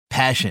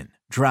Passion,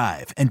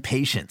 drive, and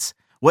patience.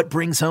 What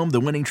brings home the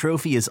winning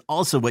trophy is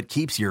also what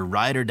keeps your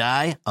ride or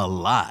die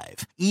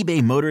alive.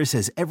 eBay Motors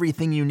has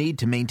everything you need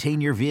to maintain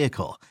your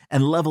vehicle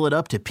and level it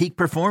up to peak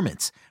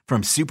performance,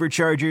 from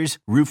superchargers,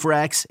 roof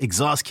racks,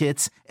 exhaust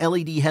kits,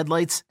 LED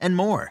headlights, and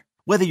more.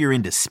 Whether you're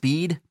into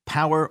speed,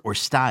 power, or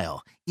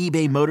style,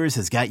 eBay Motors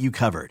has got you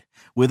covered.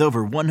 With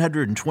over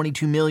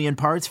 122 million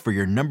parts for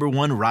your number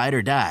one ride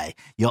or die,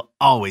 you'll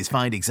always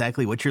find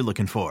exactly what you're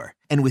looking for.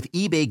 And with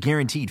eBay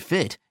Guaranteed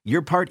Fit,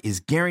 your part is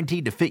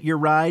guaranteed to fit your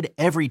ride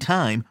every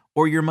time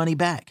or your money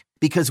back.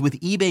 Because with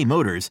eBay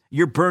Motors,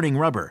 you're burning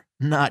rubber,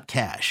 not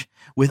cash.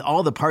 With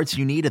all the parts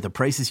you need at the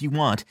prices you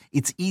want,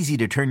 it's easy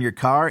to turn your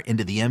car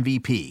into the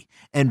MVP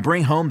and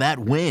bring home that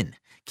win.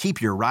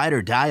 Keep your ride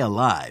or die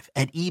alive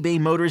at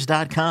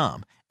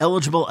ebaymotors.com.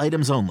 Eligible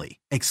items only.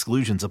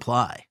 Exclusions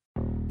apply.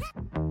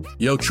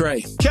 Yo,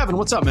 Trey. Kevin,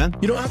 what's up, man?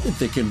 You know, I've been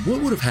thinking,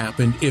 what would have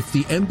happened if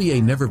the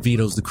NBA never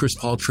vetoes the Chris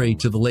Paul trade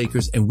to the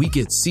Lakers and we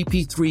get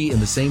CP3 in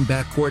the same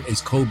backcourt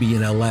as Kobe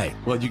in LA?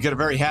 Well, you get a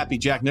very happy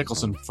Jack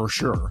Nicholson, for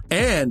sure.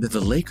 And the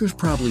Lakers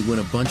probably win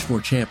a bunch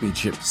more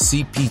championships.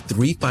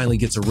 CP3 finally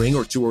gets a ring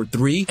or two or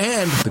three,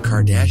 and the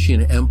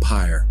Kardashian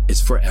empire is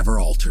forever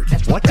altered.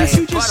 What did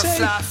you just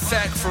say?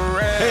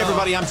 Hey,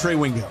 everybody, I'm Trey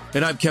Wingo.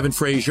 And I'm Kevin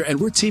Frazier, and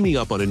we're teaming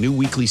up on a new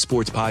weekly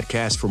sports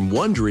podcast from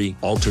Wondery,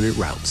 Alternate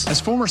Routes. As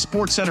former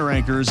Sports Center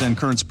anchors and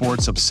current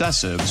sports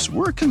obsessives,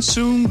 we're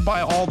consumed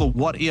by all the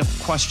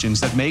what-if questions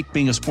that make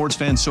being a sports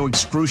fan so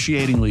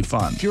excruciatingly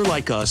fun. If you're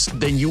like us,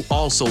 then you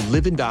also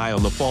live and die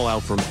on the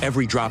fallout from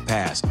every drop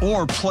pass.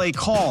 Or play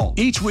call.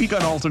 Each week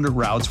on Alternate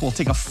Routes, we'll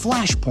take a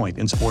flashpoint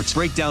in sports,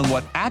 break down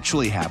what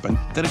actually happened,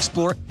 then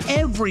explore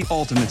every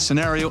alternate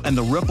scenario and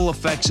the ripple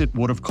effects it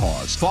would have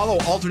caused. Follow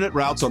Alternate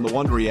Routes on the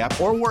Wondery app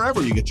or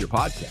wherever you get your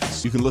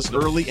podcasts. You can listen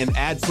early and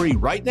ad-free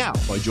right now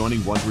by joining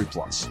Wondery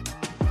Plus.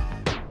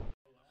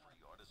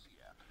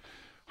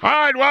 All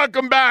right,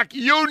 welcome back.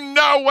 You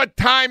know what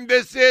time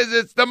this is.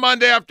 It's the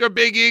Monday after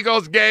Big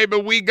Eagles game,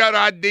 and we got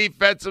our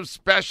defensive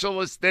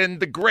specialist in,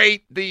 the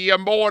great, the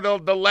immortal,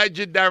 the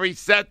legendary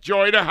Seth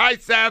Joyner. Hi,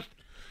 Seth.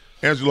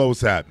 Angelo,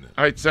 what's happening?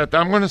 All right, Seth,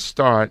 I'm going to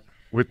start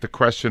with the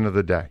question of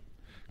the day,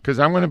 because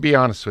I'm going to be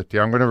honest with you.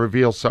 I'm going to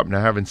reveal something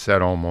I haven't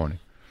said all morning.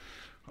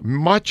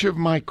 Much of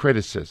my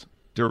criticism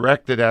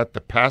directed at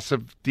the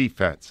passive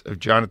defense of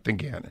Jonathan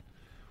Gannon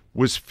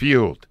was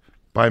fueled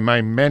by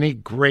my many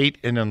great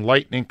and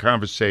enlightening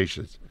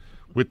conversations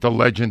with the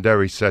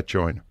legendary Seth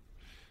Joyner.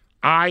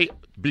 I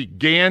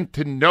began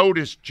to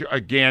notice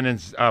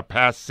Gannon's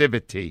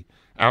passivity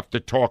after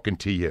talking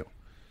to you.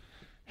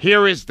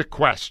 Here is the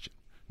question.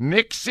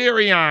 Nick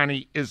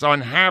Sirianni is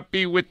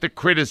unhappy with the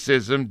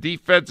criticism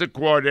defensive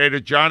coordinator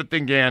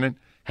Jonathan Gannon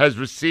has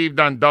received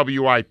on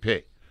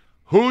WIP.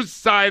 Whose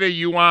side are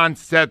you on,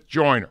 Seth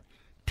Joyner?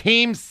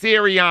 Team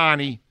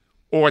Sirianni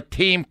or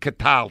Team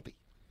Cataldi?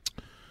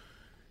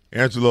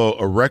 Angelo,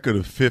 a record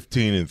of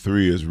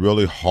 15-3 is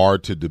really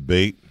hard to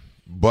debate,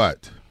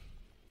 but,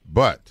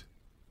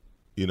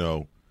 you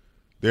know,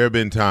 there have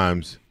been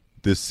times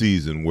this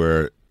season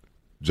where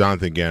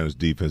Jonathan Gannon's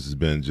defense has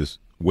been just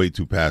way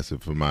too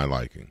passive for my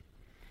liking.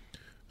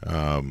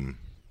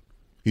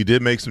 He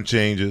did make some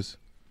changes.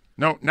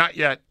 No, not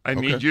yet. I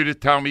need you to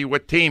tell me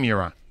what team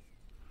you're on.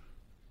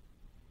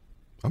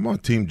 I'm on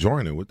Team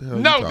Joyner. What the hell?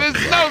 No, there's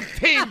no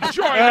Team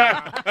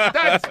Joyner.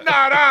 That's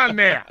not on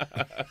there.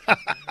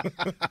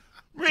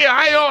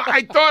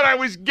 I thought I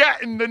was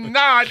getting the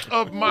nod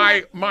of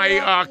my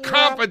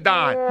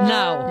confidant.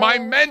 No. My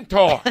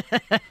mentor.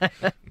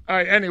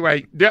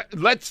 Anyway,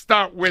 let's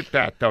start with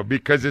that, though,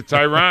 because it's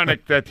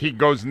ironic that he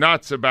goes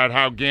nuts about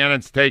how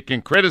Gannon's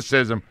taking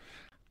criticism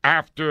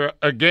after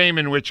a game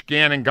in which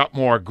Gannon got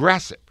more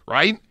aggressive,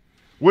 right?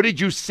 What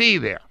did you see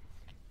there?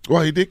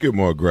 Well, he did get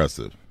more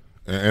aggressive.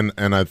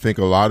 And I think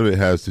a lot of it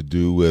has to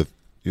do with,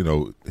 you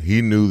know,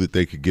 he knew that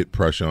they could get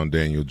pressure on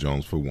Daniel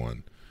Jones, for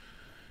one.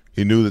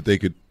 He knew that they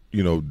could,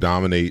 you know,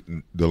 dominate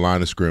the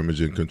line of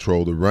scrimmage and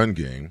control the run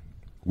game,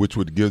 which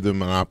would give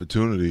them an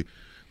opportunity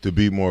to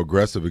be more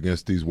aggressive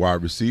against these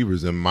wide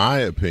receivers. In my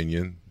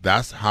opinion,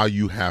 that's how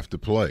you have to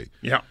play.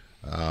 Yeah.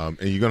 And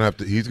he's gonna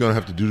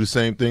have to do the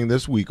same thing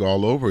this week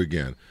all over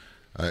again.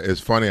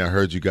 It's funny, I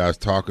heard you guys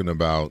talking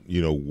about,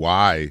 you know,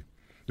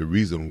 the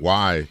reason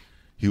why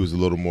he was a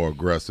little more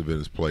aggressive in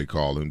his play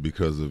calling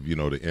because of, you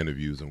know, the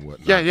interviews and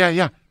whatnot.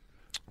 Yeah.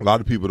 A lot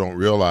of people don't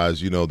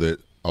realize, you know, that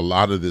a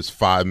lot of this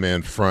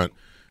five-man front,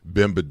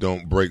 bend but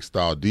don't break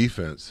style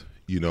defense,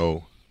 you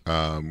know,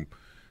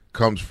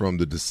 comes from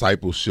the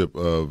discipleship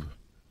of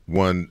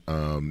one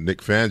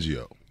Nick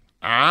Fangio.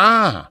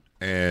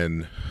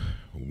 And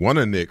one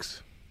of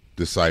Nick's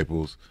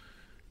disciples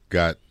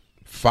got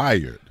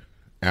fired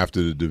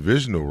after the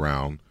divisional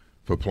round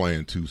for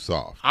playing too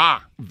soft.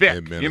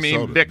 Vic. You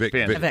mean Vic.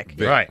 Vic.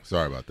 Right.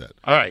 Sorry about that.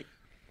 All right.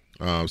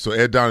 So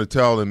Ed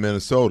Donatell in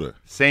Minnesota.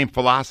 Same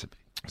philosophy.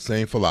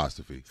 Same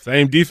philosophy.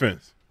 Same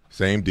defense.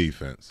 Same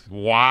defense.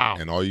 Wow.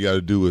 And all you got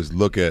to do is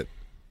look at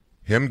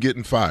him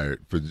getting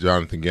fired for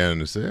Jonathan Gannon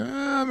to say,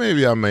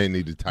 maybe I may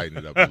need to tighten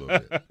it up a little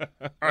bit.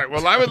 All right,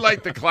 well, I would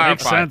like to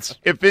clarify. Makes sense.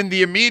 If in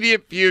the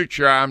immediate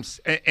future I'm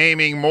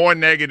aiming more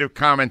negative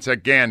comments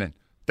at Gannon,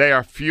 they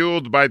are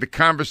fueled by the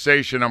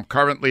conversation I'm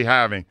currently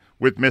having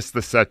with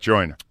Mr. Seth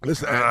Joyner.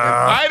 Listen,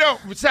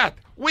 Seth,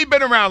 we've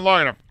been around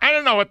long enough. I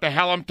don't know what the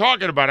hell I'm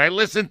talking about. I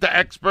listen to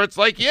experts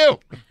like you.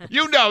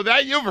 You know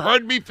that. You've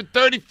heard me for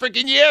 30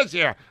 freaking years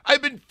here.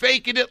 I've been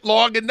faking it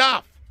long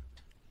enough.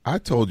 I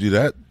told you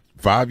that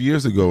 5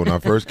 years ago when I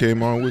first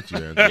came on with you,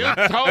 Anthony.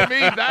 You told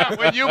me that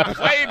when you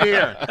played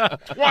here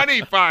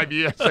 25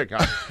 years ago.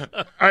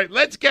 All right,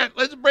 let's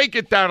break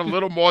it down a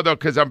little more, though,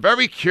 because I'm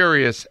very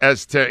curious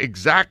as to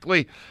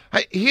exactly.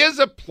 Here's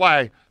a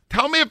play.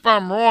 Tell me if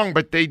I'm wrong,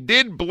 but they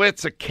did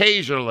blitz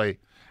occasionally.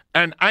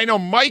 And I know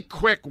Mike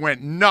Quick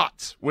went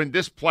nuts when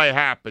this play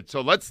happened.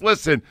 So let's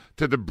listen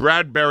to the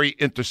Bradbury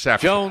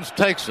interception. Jones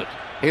takes it.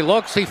 He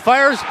looks, he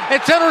fires.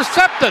 It's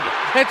intercepted.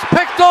 It's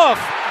picked off.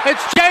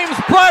 It's James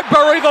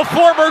Bradbury, the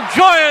former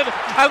Giant,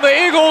 and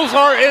the Eagles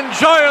are in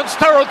Giants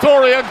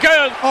territory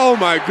again. Oh,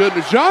 my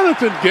goodness.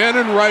 Jonathan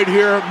Gannon right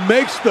here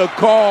makes the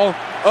call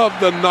of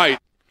the night.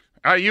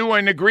 Are you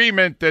in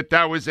agreement that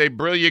that was a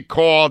brilliant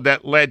call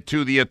that led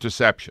to the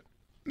interception?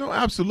 No,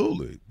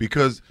 absolutely.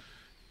 Because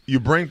you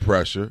bring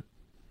pressure,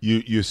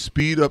 you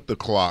speed up the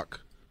clock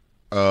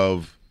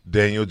of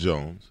Daniel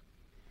Jones.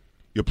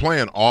 You're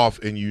playing off,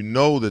 and you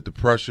know that the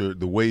pressure,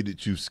 the way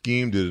that you've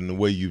schemed it and the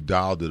way you've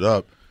dialed it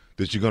up,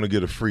 that you're going to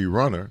get a free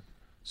runner.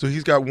 So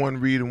he's got one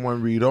read and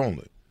one read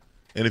only.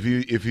 And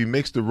if he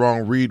makes the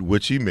wrong read,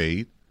 which he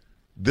made,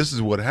 this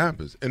is what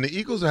happens. And the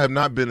Eagles have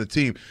not been a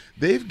team.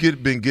 They've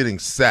been getting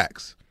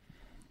sacks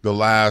the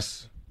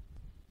last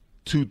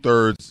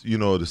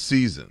 2/3, of the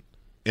season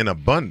in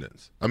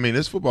abundance. I mean,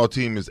 this football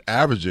team is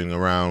averaging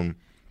around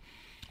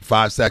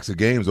 5 sacks a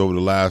game over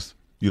the last,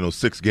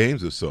 6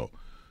 games or so.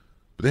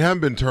 But they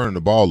haven't been turning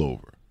the ball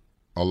over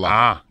a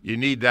lot. You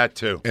need that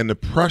too. And the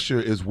pressure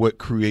is what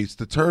creates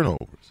the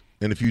turnovers.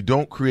 And if you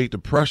don't create the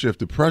pressure, if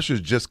the pressure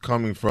is just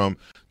coming from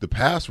the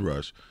pass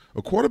rush,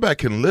 a quarterback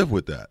can live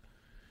with that.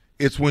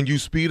 It's when you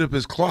speed up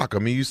his clock. I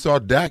mean, you saw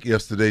Dak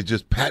yesterday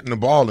just patting the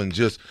ball and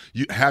just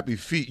happy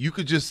feet. You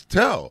could just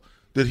tell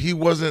that he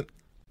wasn't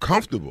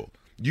comfortable.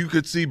 You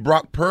could see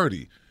Brock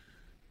Purdy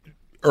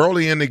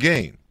early in the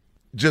game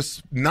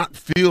just not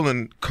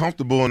feeling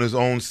comfortable in his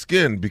own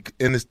skin,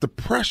 and it's the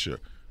pressure.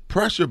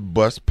 Pressure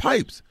busts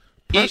pipes.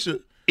 Pressure.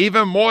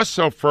 Even more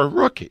so for a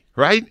rookie,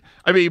 right?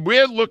 I mean,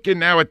 we're looking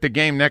now at the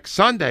game next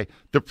Sunday.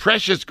 The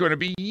pressure's going to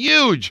be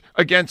huge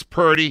against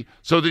Purdy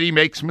so that he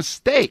makes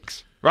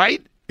mistakes,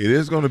 right? It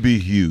is going to be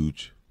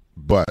huge,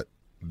 but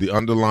the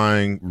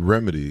underlying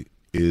remedy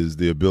is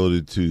the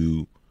ability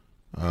to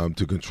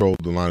control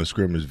the line of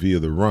scrimmage via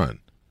the run.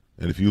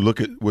 And if you look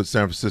at what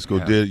San Francisco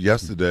did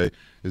yesterday,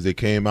 is they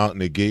came out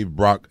and they gave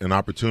Brock an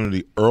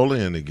opportunity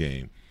early in the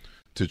game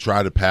to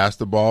try to pass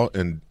the ball,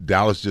 and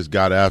Dallas just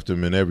got after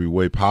him in every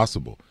way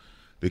possible.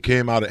 They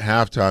came out at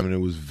halftime, and it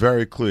was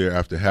very clear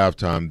after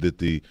halftime that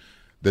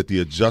the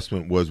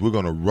adjustment was we're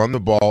going to run the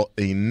ball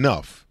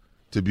enough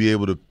to be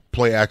able to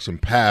play action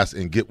pass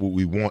and get what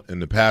we want in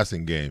the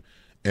passing game.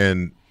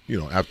 And,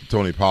 after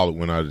Tony Pollard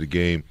went out of the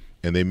game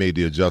and they made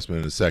the adjustment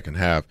in the second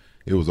half,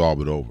 it was all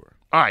but over.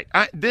 All right,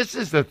 this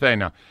is the thing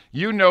now.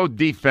 You know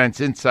defense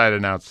inside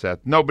and out, Seth.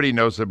 Nobody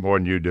knows it more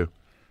than you do.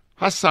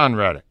 Hassan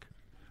Reddick.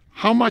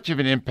 How much of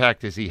an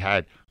impact has he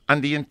had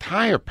on the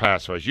entire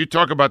pass rush? You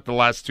talk about the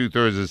last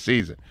 2/3 of the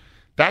season.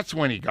 That's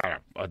when he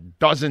got a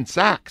dozen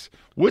sacks.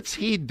 What's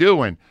he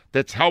doing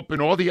that's helping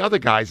all the other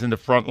guys in the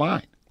front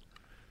line?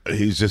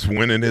 He's just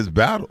winning his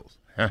battles.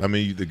 I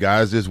mean, the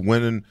guy's just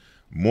winning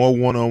more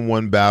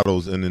one-on-one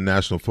battles in the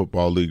National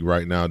Football League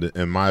right now,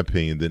 in my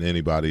opinion, than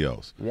anybody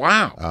else.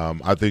 Wow.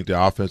 I think the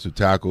offensive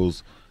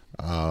tackles,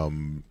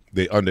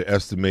 they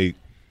underestimate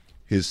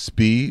his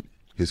speed,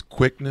 his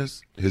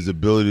quickness, his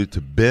ability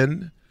to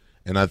bend,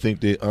 and I think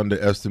they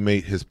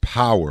underestimate his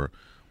power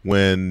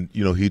when,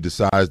 he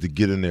decides to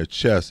get in their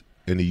chest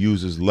and he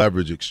uses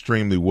leverage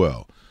extremely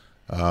well.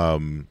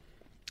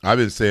 I've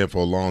been saying for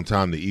a long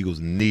time the Eagles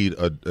need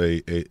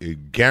a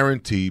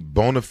guaranteed,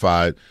 bona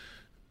fide,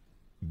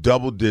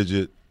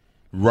 double-digit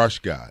rush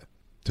guy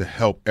to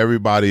help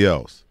everybody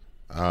else.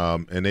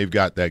 And they've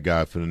got that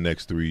guy for the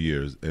next 3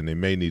 years, and they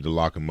may need to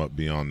lock him up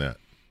beyond that.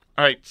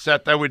 All right,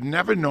 Seth, I would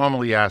never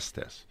normally ask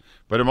this,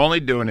 but I'm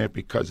only doing it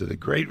because of the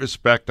great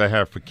respect I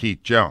have for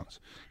Keith Jones.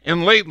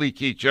 And lately,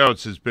 Keith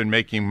Jones has been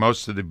making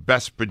most of the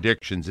best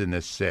predictions in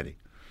this city.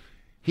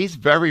 He's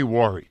very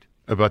worried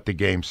about the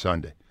game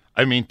Sunday.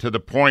 I mean, to the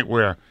point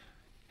where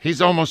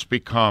he's almost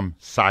become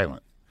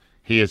silent.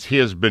 He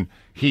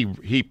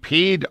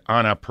peed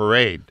on a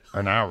parade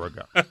an hour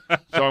ago.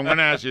 So I'm going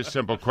to ask you a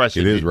simple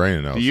question. It is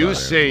raining outside. Do you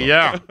see?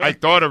 Yeah, I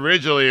thought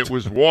originally it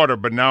was water,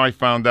 but now I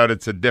found out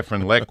it's a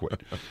different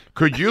liquid.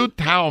 Could you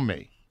tell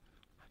me,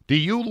 do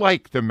you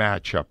like the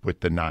matchup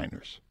with the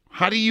Niners?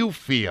 How do you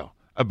feel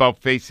about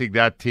facing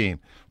that team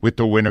with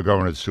the winner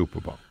going to the Super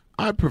Bowl?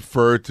 I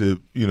prefer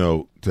to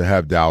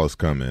have Dallas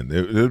come in.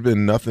 There'd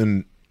been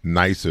nothing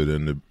nicer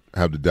than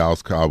have the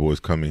Dallas Cowboys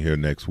coming here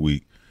next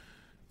week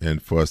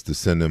and for us to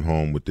send them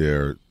home with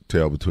their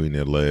tail between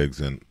their legs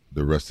and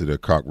the rest of their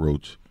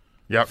cockroach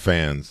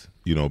fans,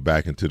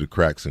 back into the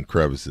cracks and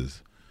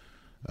crevices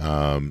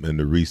and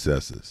the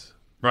recesses.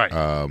 Right.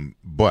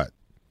 But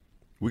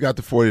we got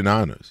the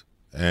 49ers.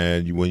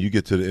 And when you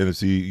get to the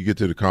NFC, you get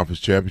to the conference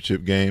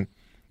championship game,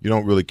 you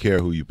don't really care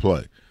who you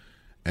play.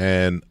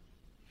 And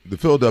the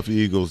Philadelphia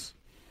Eagles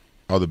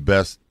are the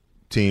best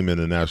team in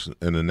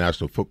the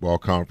National Football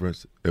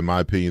Conference. In my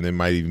opinion, they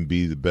might even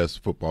be the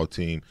best football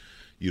team,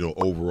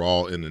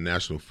 overall in the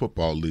National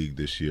Football League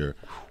this year.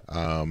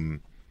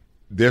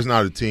 There's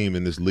not a team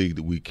in this league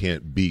that we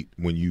can't beat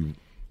when you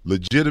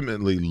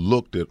legitimately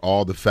looked at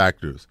all the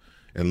factors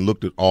and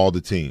looked at all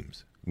the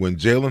teams. When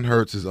Jalen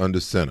Hurts is under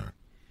center,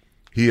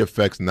 he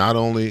affects not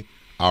only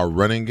our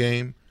running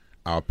game,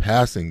 our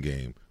passing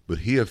game, but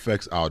he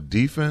affects our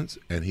defense,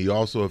 and he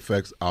also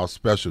affects our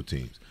special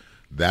teams.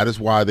 That is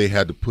why they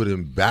had to put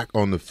him back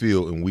on the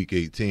field in Week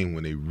 18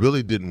 when they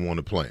really didn't want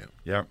to play him.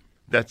 Yeah,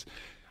 that's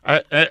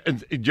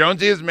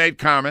Jonesy has made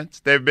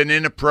comments. They've been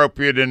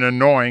inappropriate and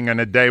annoying on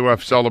a day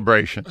of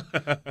celebration.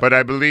 But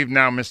I believe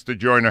now Mr.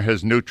 Joyner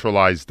has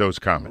neutralized those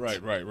comments.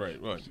 Right.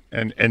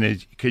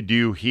 And could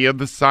you hear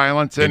the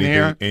silence in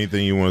here?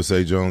 Anything you want to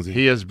say, Jonesy?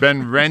 He has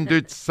been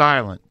rendered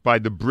silent by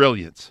the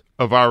brilliance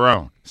of our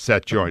own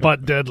Seth Joyner.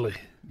 But deadly.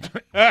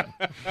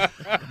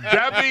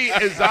 Debbie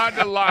is on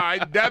the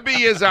line.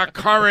 Debbie is our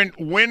current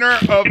winner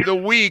of the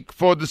week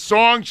for the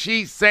song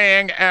she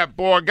sang at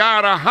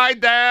Borgata. Hi,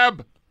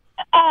 Deb.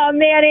 Oh,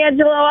 man,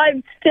 Angelo,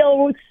 I'm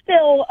still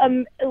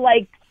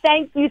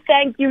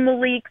thank you,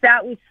 Malik.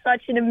 That was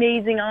such an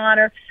amazing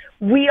honor.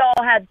 We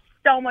all had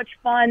so much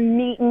fun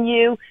meeting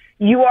you.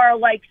 You are,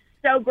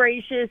 so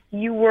gracious.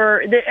 It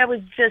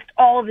was just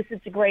all of us.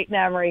 It's a great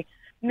memory.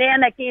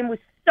 Man, that game was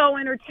so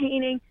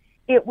entertaining.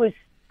 It was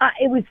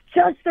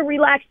just the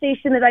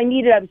relaxation that I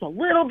needed. I was a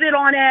little bit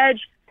on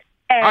edge.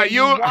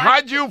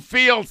 How'd you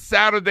feel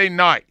Saturday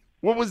night?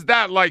 What was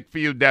that like for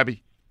you,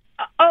 Debbie?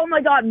 Oh, my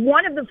God.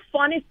 One of the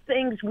funnest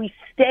things, we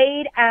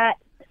stayed at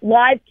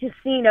Live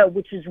Casino,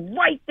 which is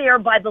right there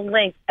by the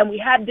link, and we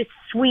had this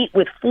suite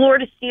with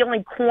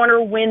floor-to-ceiling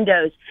corner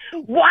windows.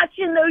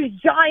 Watching those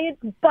giant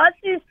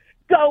buses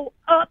go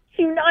up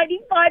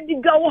 295 to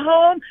go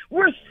home,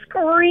 we're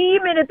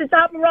screaming at the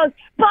top of the lungs,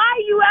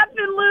 bye, you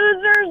effing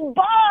losers,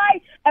 bye!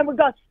 And we're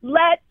going,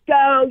 let's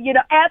go,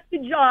 at the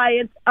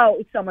Giants. Oh,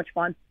 it's so much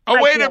fun. Oh,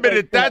 wait a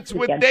minute. That's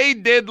what they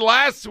did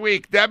last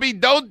week, Debbie.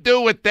 Don't do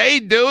what they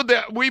do.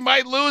 We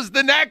might lose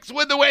the next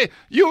one.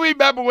 You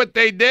remember what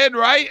they did,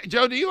 right?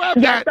 Joe, do you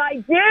have that? Yes, I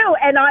do,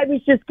 and I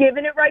was just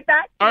giving it right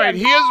back. All right,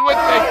 here's what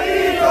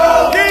they...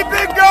 Keep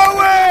it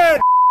going!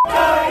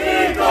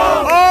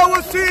 Oh,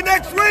 we'll see you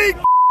next week!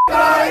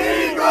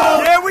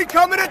 Yeah, we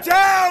coming to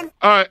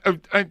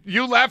town!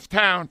 You left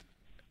town,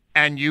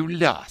 and you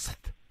lost.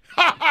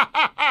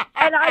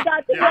 And I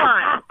got to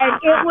watch, and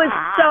it was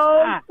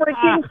so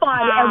freaking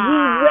fun. And we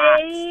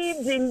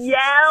waved and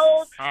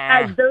yelled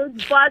as those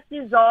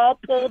buses all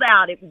pulled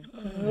out. It was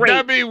great.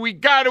 Debbie, we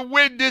got to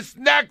win this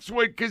next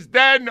one because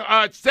then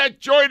Seth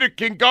Joyner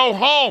can go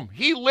home.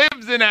 He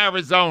lives in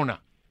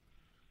Arizona.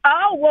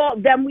 Oh, well,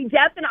 then we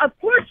definitely, of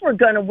course we're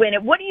going to win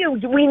it.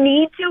 Do we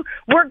need to?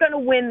 We're going to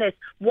win this.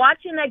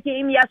 Watching that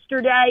game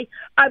yesterday,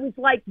 I was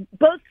like,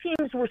 both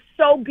teams were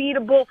so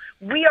beatable.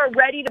 We are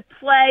ready to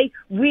play.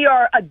 We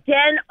are,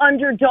 again,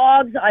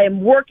 underdogs. I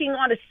am working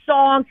on a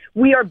song.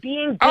 We are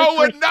being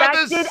disrespected.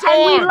 Another song.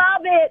 And we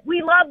love it.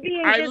 We love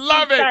being disrespected. I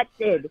love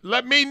it.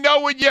 Let me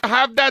know when you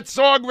have that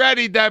song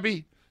ready,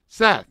 Debbie.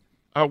 Seth.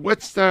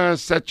 What's the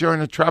Seth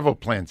Joyner travel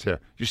plans here?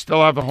 You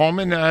still have a home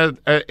in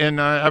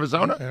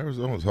Arizona?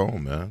 Arizona's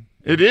home, man.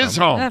 It is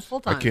home. Yeah, full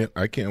time.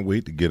 I can't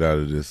wait to get out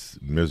of this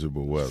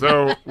miserable weather.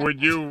 So would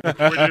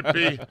it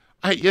be?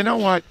 You know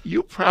what?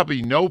 You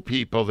probably know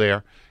people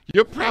there.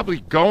 You're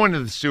probably going to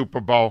the Super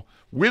Bowl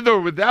with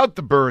or without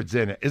the birds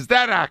in it. Is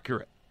that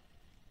accurate?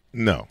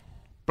 No.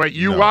 But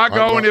you are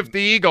going if the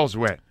Eagles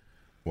win.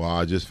 Well,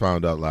 I just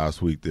found out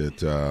last week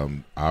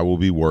that I will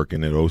be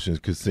working at Ocean's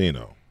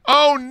Casino.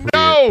 Oh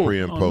no!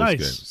 Pre and post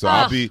nice.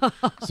 game.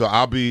 So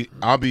I'll be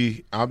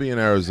in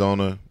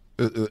Arizona.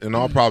 In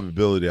all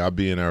probability, I'll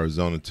be in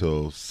Arizona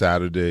till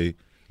Saturday.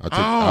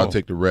 I'll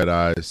take the red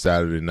eye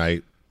Saturday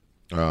night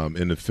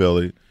into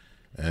Philly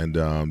and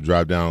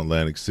drive down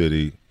Atlantic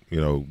City.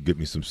 Get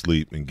me some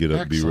sleep and get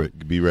up,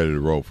 be ready to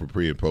roll for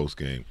pre and post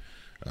game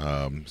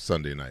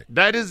Sunday night.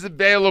 That is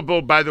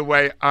available, by the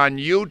way, on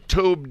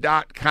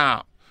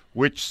YouTube.com,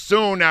 which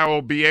soon I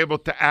will be able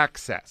to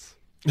access.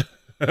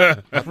 I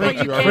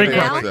thought you already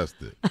accessed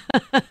it.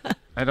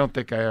 I don't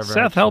think I ever.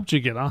 Seth helped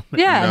you get on there.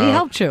 Yeah, he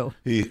helped you.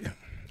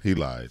 He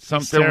lied.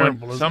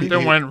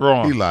 Something went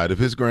wrong. He lied. If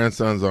his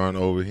grandsons aren't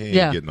over, he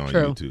ain't getting on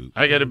YouTube.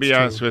 I got to be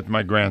honest with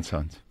my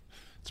grandsons.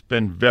 It's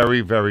been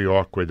very, very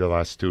awkward the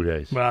last 2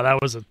 days. Well,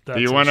 that's Do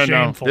you want to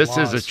know? This loss.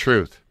 is the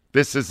truth.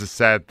 This is a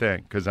sad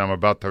thing because I'm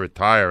about to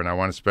retire and I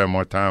want to spend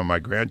more time with my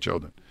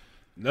grandchildren.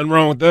 Nothing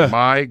wrong with that.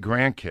 My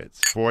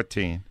grandkids,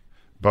 14,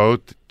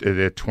 both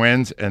they're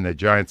twins and they're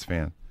Giants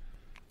fans.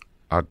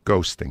 are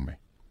ghosting me.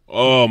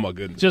 Oh, my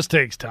goodness. Just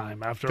takes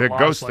time after They're a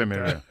loss ghosting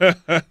like me.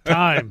 that.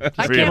 Time.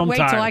 I can't wait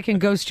till I can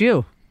ghost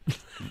you.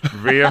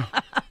 Via,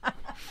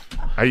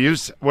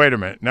 wait a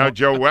minute. Now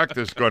Joe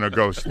Wechter's going to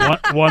ghost me.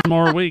 One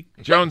more week.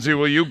 Jonesy,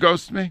 will you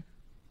ghost me?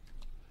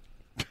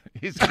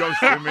 He's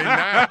ghosting me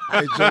now.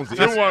 Hey, Jonesy,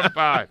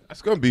 215.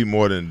 It's going to be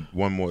more than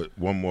one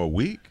more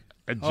week.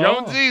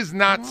 Jonesy's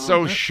not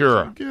so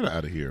sure. Get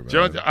out of here, man.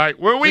 Jonesy, all right,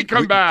 when we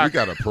come back. We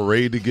got a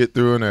parade to get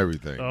through and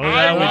everything. Oh,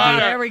 yeah,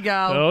 there we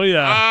go. Oh,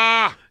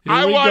 yeah.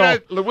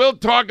 We'll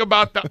talk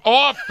about the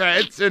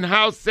offense and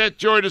how Seth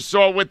Joyner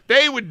saw what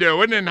they were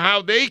doing and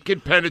how they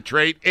could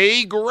penetrate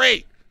a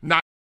great.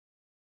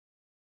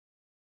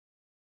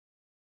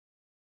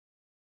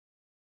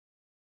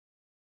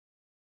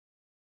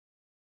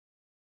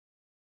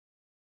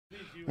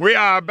 We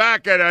are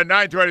back at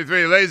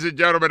 9:23. Ladies and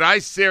gentlemen, I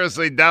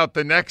seriously doubt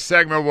the next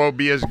segment will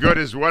be as good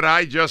as what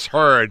I just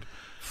heard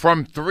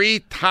from 3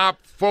 top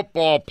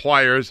football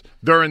players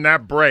during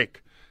that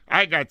break.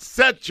 I got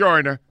Seth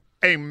Joyner,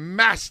 a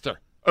master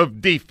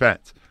of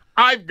defense.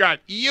 I've got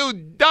you,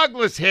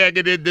 Douglas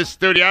Haggard, in this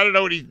studio. I don't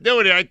know what he's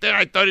doing here.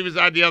 I thought he was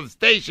on the other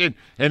station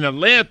in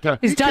Atlanta.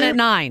 He's done at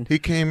 9. He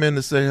came in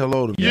to say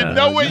hello to me. You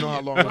know what? You know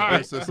how long it's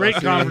been since Great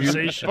I've seen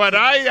conversation. But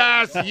I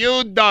asked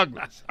you,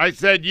 Douglas. I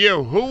said,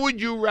 who would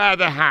you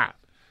rather have?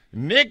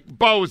 Nick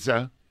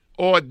Bosa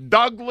or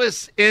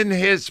Douglas in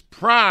his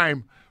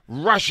prime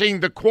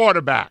rushing the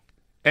quarterback?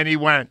 And he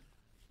went,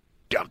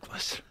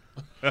 Douglas.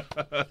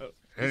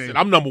 Said,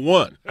 I'm number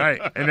one. Right,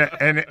 and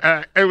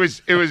it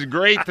was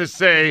great to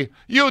say.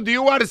 Do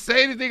you want to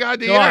say anything on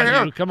the Go on,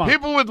 air? you, come on.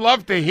 People would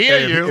love to hear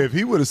Hey, you. if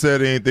he would have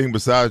said anything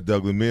besides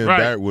Douglas, me and Right.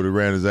 Barrett would have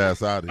ran his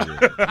ass out of here.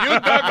 You,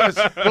 Douglas.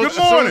 Good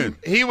morning.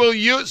 He will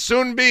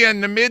soon be in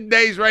the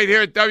middays right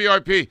here at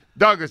WRP.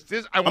 Douglas,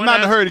 I'm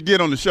not in a hurry to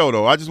get on the show,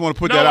 though. I just want to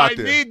put that out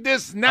there. I need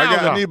this now.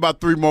 I need about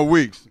 3 more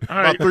weeks.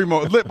 right. About 3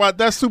 more.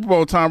 That's Super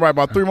Bowl time, right?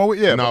 About 3 more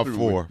weeks. Yeah, No, about 3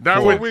 4. more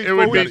Four. It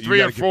would be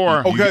 3 or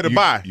 4. Okay, the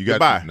bye. You The got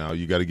bye. now.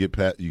 You got to get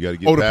past. You got to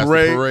get Oh, the past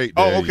parade. the parade.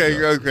 Oh, There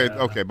you okay, go.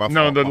 okay. My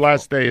No, fault, the my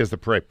last fault. day is the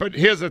parade. But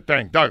here's the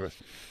thing, Douglas.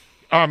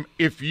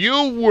 If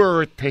you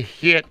were to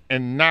hit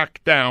and knock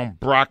down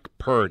Brock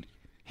Purdy,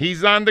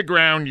 he's on the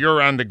ground,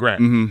 you're on the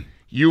ground. Mm-hmm.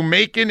 You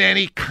making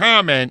any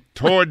comment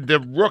toward the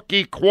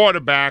rookie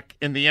quarterback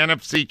in the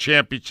NFC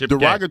Championship game?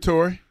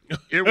 Derogatory.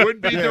 It would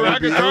be Yeah,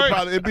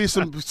 derogatory. it'd be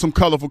some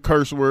colorful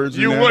curse words.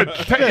 in You there. would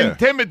Yeah.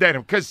 intimidate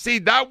him, because, see,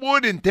 that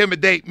would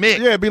intimidate me.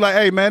 Yeah, it'd be like,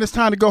 hey, man, it's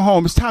time to go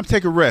home. It's time to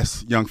take a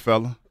rest, young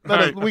fella.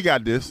 Right. We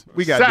got this.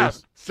 We got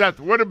this. Seth,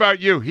 what about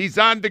you? He's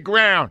on the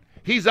ground.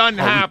 He's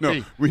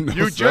unhappy. we know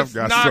You Seth just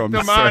got knocked something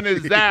him to on say.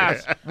 his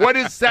ass. What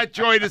is Seth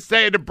Joyner to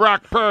say to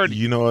Brock Purdy?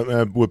 You know,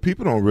 man, what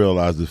people don't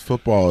realize is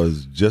football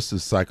is just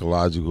as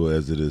psychological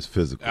as it is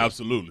physical.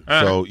 Absolutely.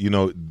 So,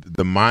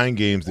 the mind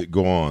games that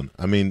go on.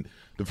 I mean,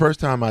 the first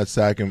time I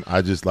sack him,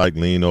 I just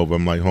lean over.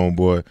 I'm like,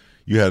 homeboy,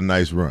 you had a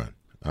nice run.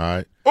 All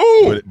right.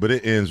 Ooh. But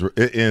it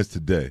ends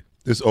today.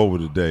 It's over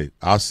today.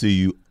 I'll see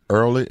you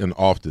early and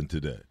often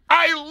today.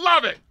 I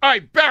love it. All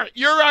right, Barrett,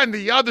 you're on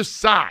the other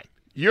side.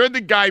 You're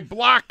the guy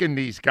blocking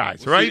these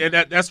guys, right? See, and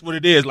that's what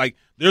it is. Like,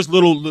 there's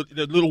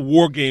little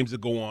war games that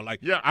go on. Like,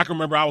 Yeah. I can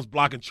remember I was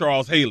blocking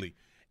Charles Haley,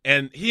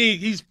 and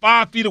he's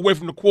 5 feet away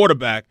from the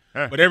quarterback,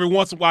 but every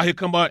once in a while he'll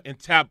come out and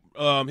tap.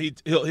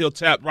 He'll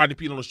tap Rodney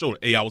Peete on the shoulder.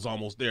 Hey, I was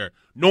almost there,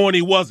 knowing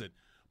he wasn't.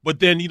 But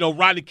then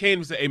Rodney came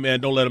and said, "Hey, man,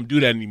 don't let him do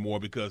that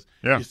anymore because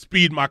you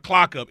speed my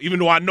clock up." Even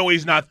though I know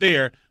he's not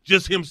there,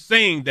 just him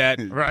saying that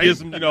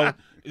gives him,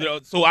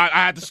 So I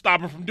had to stop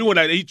him from doing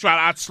that. He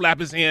tried. I'd slap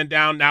his hand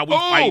down. Now we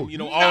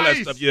fighting. All that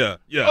nice. stuff. Yeah.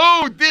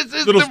 Oh, this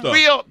is Little the stuff.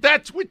 real.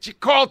 That's what you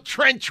call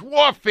trench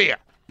warfare.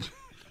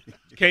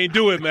 Can't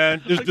do it,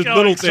 man. There's Look how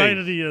little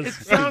excited things. he is.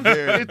 It sounds.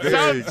 It Very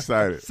sounds.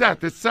 excited.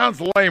 Seth, it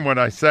sounds lame when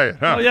I say it.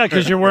 Huh? Oh, yeah,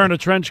 because you're wearing a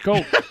trench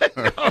coat.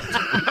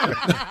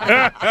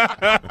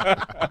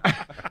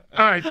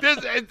 All right.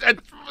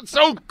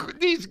 So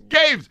these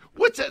games.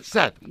 What's it,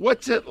 Seth?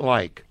 What's it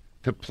like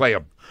to play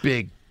a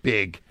big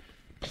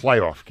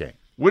playoff game?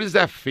 What does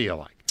that feel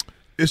like?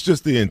 It's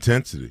just the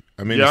intensity.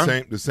 I mean,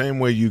 the same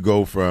way you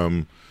go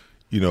from,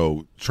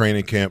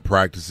 training camp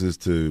practices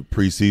to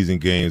preseason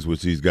games,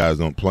 which these guys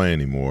don't play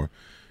anymore.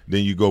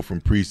 Then you go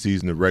from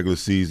preseason to regular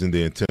season,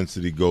 the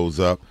intensity goes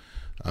up.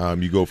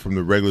 You go from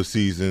the regular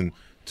season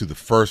to the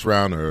first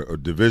round or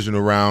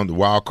divisional round, the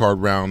wild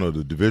card round or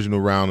the divisional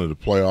round of the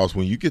playoffs.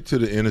 When you get to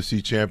the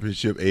NFC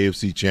Championship,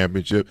 AFC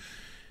Championship,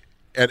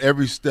 at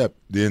every step,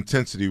 the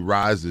intensity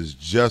rises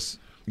just,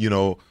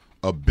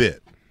 a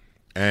bit.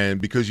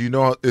 And because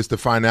it's the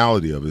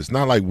finality of it. It's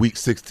not like week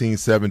 16,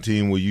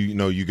 17 where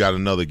you got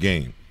another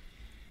game.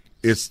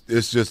 It's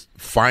just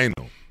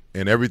final.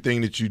 And everything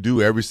that you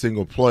do, every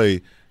single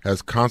play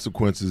has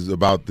consequences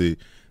about the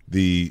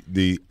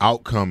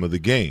outcome of the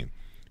game.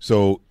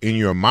 So in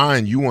your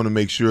mind, you want to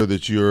make sure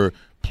that you're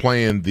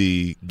playing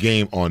the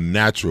game on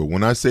natural.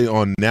 When I say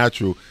on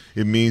natural,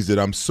 it means that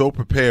I'm so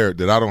prepared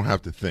that I don't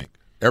have to think.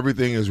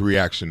 Everything is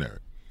reactionary.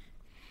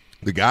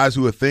 The guys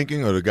who are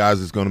thinking are the guys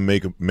that's going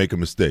to make a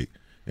mistake.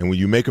 And when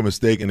you make a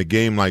mistake in a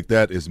game like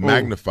that, it's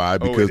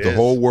magnified because the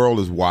whole world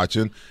is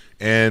watching,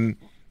 and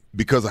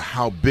because of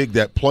how big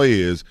that play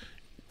is.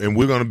 And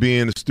we're going to be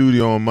in the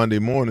studio on Monday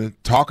morning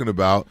talking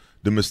about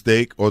the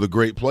mistake or the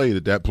great play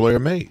that player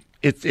made.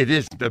 It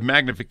is the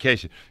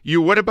magnification.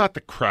 What about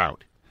the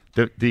crowd?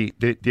 The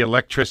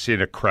electricity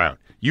in the crowd.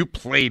 You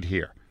played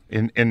here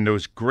in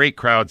those great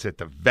crowds at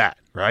the Vet,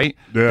 right?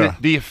 Yeah.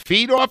 Do you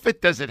feed off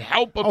it? Does it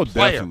help a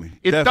player? Definitely.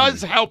 It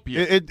does help you.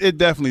 It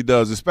definitely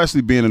does,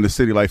 especially being in a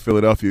city like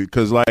Philadelphia.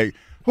 Because, like,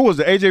 who was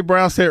it? A.J.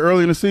 Brown said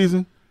early in the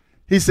season?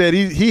 He said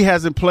he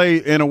hasn't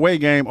played an away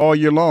game all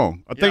year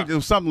long. I think it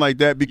was something like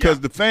that because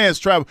the fans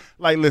travel.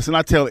 Like, listen,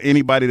 I tell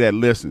anybody that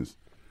listens,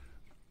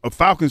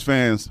 Falcons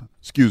fans,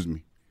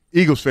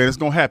 Eagles fans, it's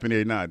going to happen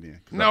every now and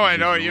then. No, I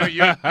know.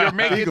 You're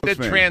making the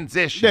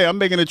transition. Yeah, I'm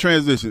making the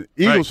transition.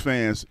 Eagles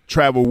fans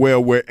travel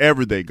well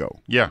wherever they go.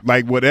 Yeah.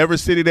 Like, whatever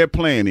city they're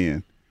playing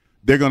in,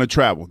 they're going to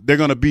travel. They're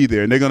going to be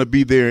there, and they're going to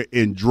be there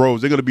in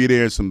droves. They're going to be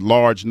there in some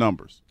large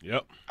numbers.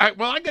 Yep. I'm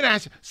going to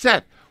ask you,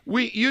 Seth,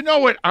 you know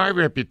what our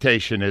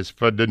reputation is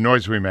for the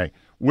noise we make.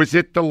 Was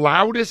it the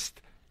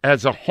loudest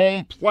as a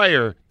home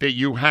player that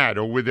you had,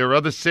 or were there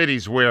other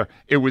cities where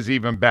it was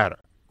even better?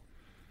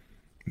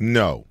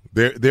 No.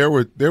 There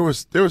were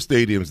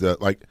stadiums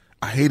that, like,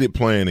 I hated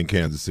playing in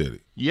Kansas City.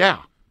 Yeah.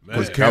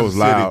 Because that was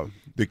loud.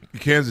 The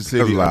Kansas City,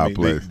 that was a loud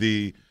place.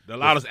 The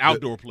loudest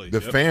outdoor place.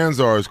 The fans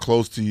are as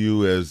close to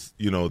you as,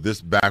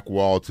 this back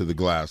wall to the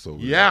glass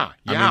over there.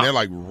 I mean, they're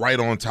like right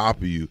on top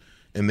of you,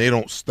 and they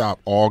don't stop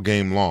all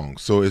game long.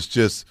 So it's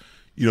just,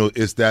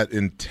 it's that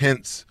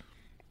intense,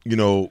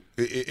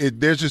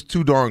 they're just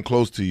too darn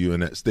close to you in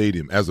that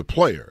stadium. As a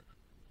player,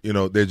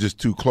 they're just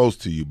too close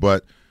to you.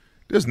 But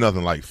there's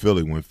nothing like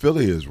Philly. When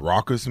Philly is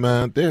raucous,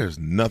 man, there's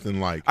nothing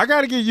like. I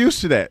got to get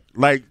used to that.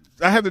 Like,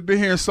 I haven't been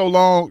here in so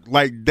long.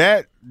 Like,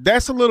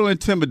 that's a little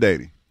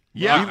intimidating.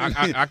 Yeah,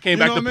 I came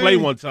back to play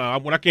one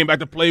time. When I came back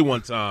to play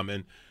one time,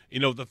 and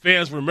the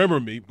fans remember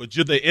me, but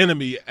you're the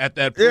enemy at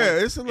that point. Yeah,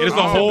 it's a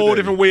whole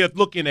different way of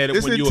looking at it.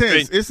 It's when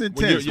intense. You're it's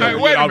intense.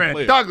 Wait a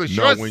minute, Douglas.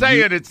 You're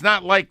saying it's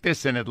not like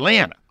this in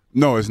Atlanta.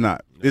 No, it's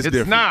not. It's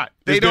different. Not.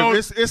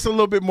 It's a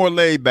little bit more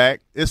laid back.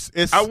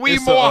 Are we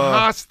more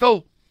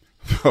hostile?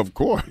 Of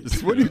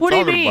course. What are you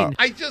talking about?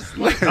 I just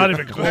like not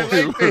even close.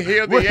 I like to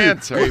hear the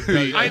answer.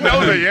 I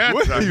know the answer.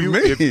 What do you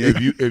mean?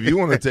 If you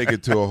want to take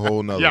it to a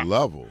whole nother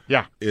level,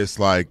 it's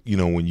like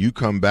when you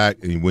come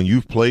back and when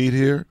you've played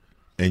here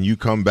and you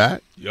come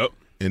back,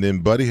 and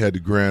then Buddy had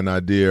the grand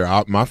idea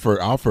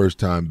our first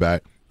time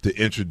back to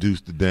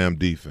introduce the damn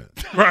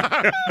defense.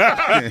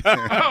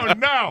 Oh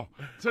no!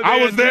 So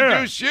I was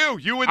there. You.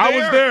 You were there. I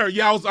was there.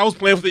 Yeah, I was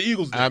playing for the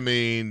Eagles. I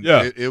mean,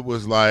 it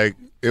was like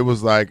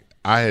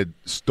I had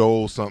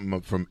stole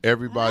something from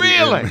everybody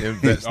in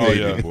that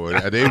stadium, boy.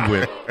 They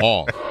went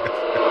off.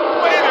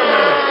 Wait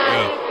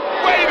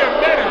a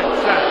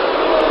minute, son.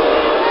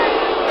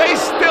 They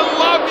still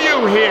love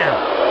you here.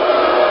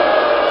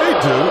 They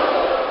do.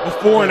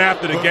 Before and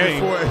after the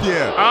game.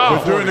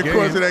 But during the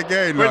course of that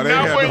game, but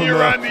now when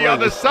you're on the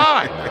other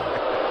side.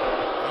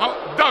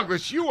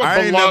 Douglas, you were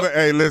beloved.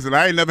 Hey, listen,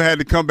 I ain't never had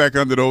to come back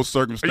under those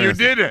circumstances.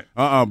 You didn't?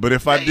 But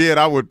if I did,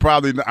 I would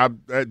probably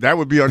that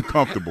would be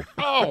uncomfortable.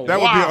 That would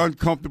be an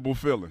uncomfortable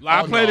feeling.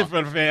 I played it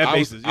for the fan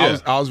bases.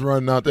 I was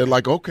running out there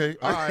like, okay,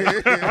 all right.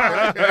 All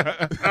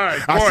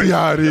right, I see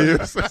how it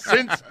is.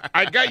 Since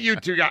I got you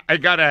two, I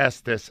got to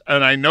ask this,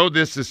 and I know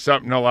this is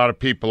something a lot of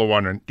people are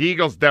wondering. The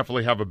Eagles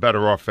definitely have a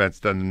better offense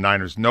than the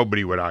Niners.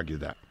 Nobody would argue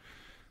that.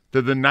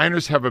 Do the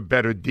Niners have a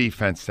better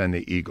defense than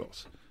the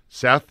Eagles?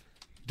 Seth,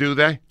 do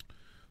they?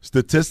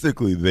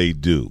 Statistically, they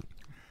do.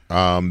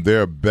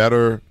 They're a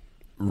better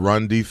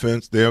run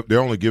defense. They're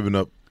only giving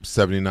up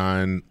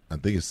 79. I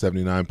think it's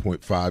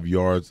 79.5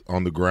 yards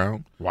on the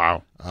ground.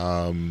 Wow.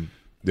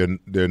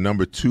 They're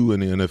number 2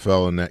 in the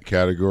NFL in that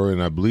category,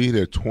 and I believe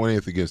they're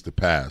 20th against the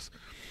pass.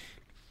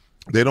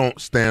 They don't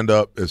stand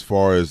up as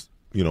far as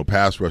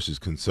pass rush is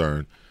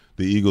concerned.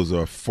 The Eagles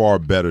are a far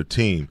better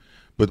team,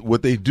 but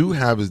what they do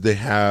have is they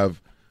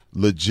have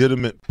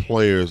legitimate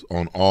players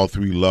on all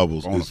 3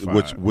 levels,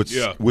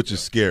 which is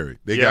scary.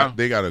 They got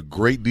a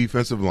great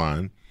defensive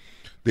line.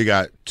 They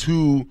got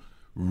 2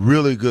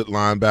 really good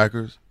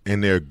linebackers,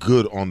 and they're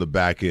good on the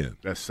back end.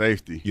 That's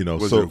safety.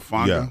 Was it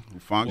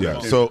Hufanga? Yeah.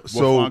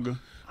 So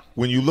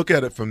when you look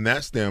at it from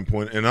that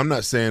standpoint, and I'm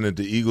not saying that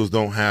the Eagles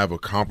don't have a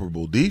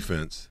comparable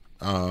defense,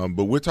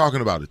 but we're talking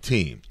about a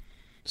team.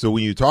 So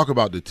when you talk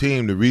about the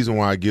team, the reason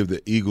why I give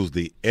the Eagles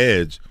the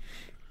edge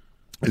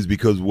is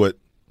because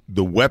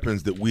the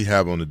weapons that we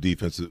have on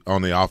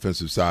the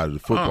offensive side of the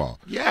football,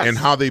 and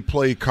how they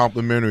play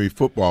complementary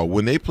football.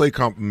 When they play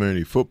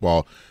complementary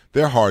football,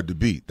 they're hard to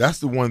beat. That's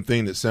the one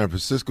thing that San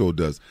Francisco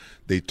does.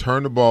 They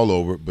turn the ball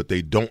over, but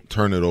they don't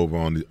turn it over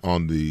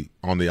on the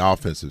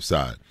offensive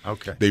side.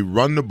 Okay. They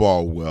run the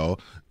ball well.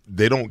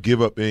 They don't give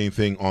up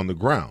anything on the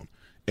ground,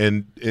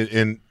 and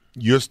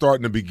you're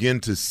starting to begin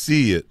to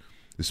see it,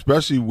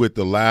 especially with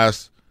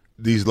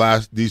these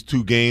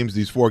 4 games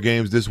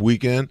this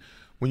weekend.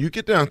 when you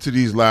get down to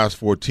these last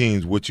 4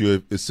 teams, what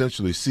you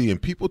essentially see,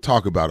 and people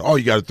talk about it,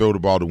 you got to throw the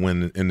ball to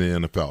win in the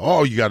NFL.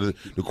 Oh, you got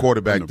the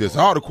quarterback this.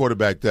 Oh, the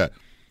quarterback that.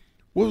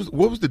 What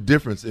was the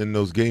difference in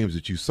those games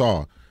that you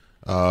saw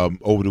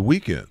over the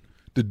weekend?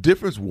 The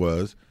difference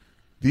was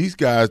these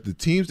guys, the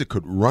teams that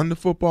could run the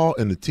football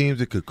and the teams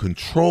that could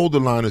control the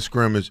line of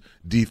scrimmage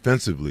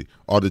defensively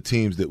are the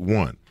teams that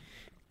won.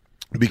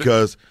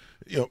 Because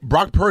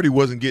Brock Purdy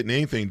wasn't getting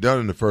anything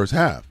done in the first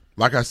half.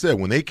 Like I said,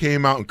 when they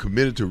came out and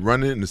committed to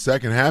running it in the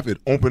second half, it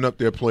opened up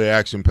their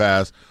play-action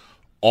pass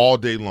all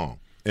day long,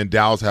 and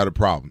Dallas had a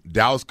problem.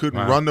 Dallas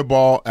couldn't run the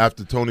ball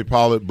after Tony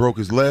Pollard broke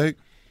his leg.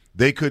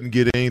 They couldn't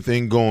get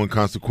anything going,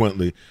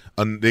 consequently.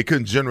 They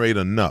couldn't generate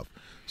enough.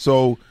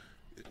 So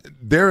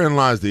therein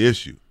lies the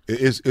issue.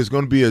 It's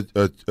going to be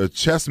a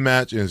chess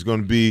match, and it's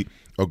going to be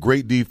a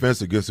great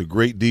defense against a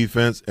great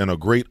defense and a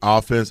great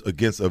offense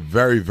against a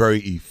very, very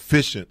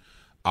efficient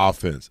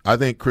offense. I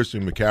think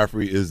Christian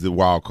McCaffrey is the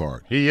wild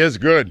card. He is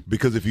good.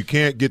 Because if you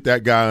can't get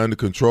that guy under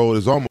control,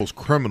 it's almost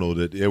criminal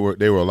that they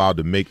were allowed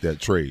to make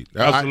that trade.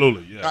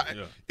 Absolutely,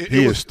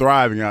 He is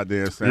thriving out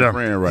there in San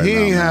Fran right now.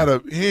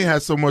 He ain't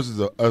had so much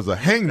as a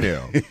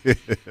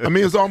hangnail. I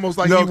mean, it's almost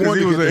like he wanted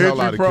to get the hell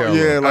out of Carolina.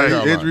 Yeah,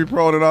 like injury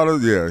prone and all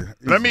those. Yeah.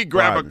 Let me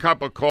grab a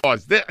couple of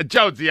calls.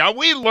 Josie, are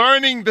we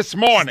learning this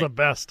morning? It's the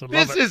best.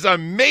 This is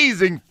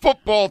amazing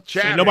football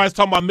chat. Nobody's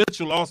talking about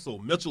Mitchell also.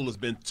 Mitchell has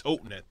been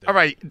toting that thing. All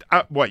right.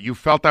 What, you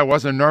felt I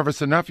wasn't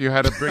nervous enough? You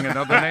had to bring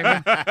another name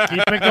in?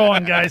 Keep it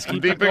going, guys.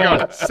 Keep it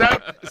going.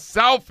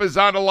 Self is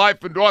on the line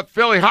for North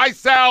Philly. Hi,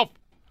 Self.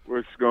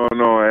 What's going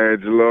on,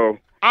 Angelo?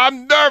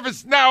 I'm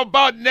nervous now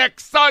about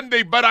next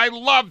Sunday, but I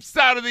love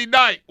Saturday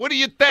night. What do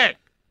you think?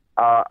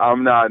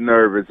 I'm not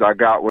nervous. I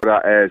got what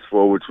I asked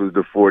for, which was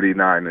the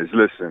 49ers.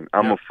 Listen,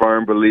 I'm a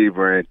firm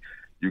believer in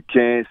you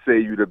can't say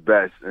you the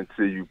best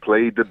until you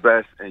played the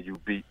best and you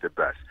beat the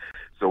best.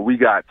 So we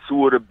got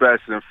 2 of the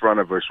best in front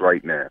of us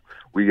right now.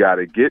 We got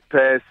to get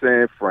past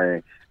San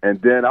Fran,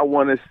 and then I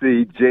want to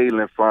see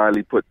Jalen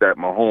finally put that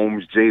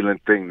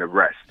Mahomes-Jalen thing to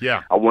rest.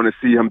 Yeah. I want to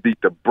see him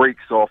beat the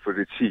brakes off of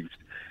the Chiefs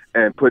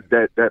and put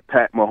that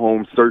Pat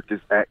Mahomes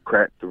circus act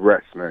crap to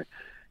rest, man.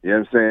 You know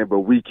what I'm saying? But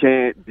we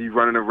can't be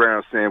running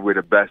around saying we're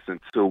the best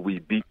until we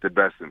beat the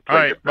best and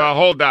play the best. Well,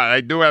 hold on. I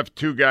do have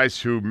 2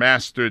 guys who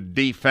mastered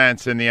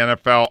defense in the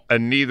NFL,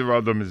 and neither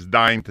of them is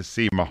dying to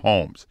see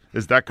Mahomes.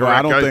 Is that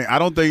correct? Well, I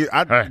don't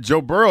think Joe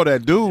Burrow,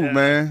 that dude,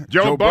 man.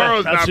 Joe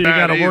Burrow's that's not who you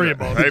bad got to worry either.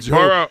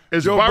 about. Hey,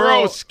 Joe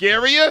Burrow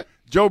scarier?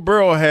 Joe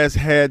Burrow has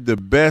had the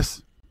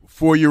best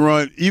 4-year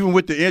run, even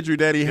with the injury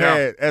that he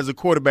had as a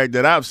quarterback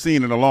that I've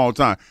seen in a long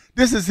time.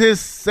 This is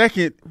his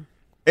second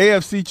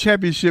AFC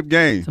Championship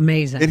game. It's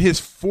amazing. In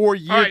his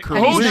 4-year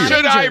career. Who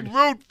should I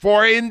root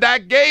for in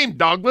that game,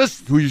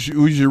 Douglas? Who you should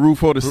root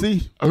for to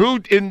see?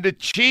 Who in the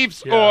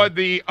Chiefs or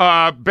the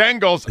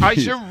Bengals? I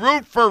should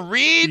root for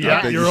Reed?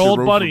 Yeah, your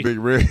old buddy. Big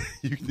Red.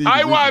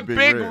 I want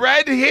Big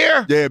Red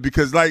here? Yeah,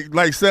 because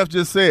like Seth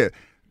just said,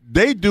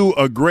 they do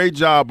a great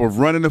job of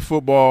running the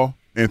football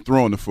and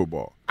throwing the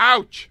football.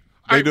 Ouch.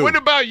 What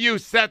about you,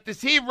 Seth?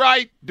 Is he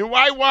right? Do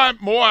I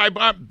want more? I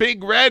want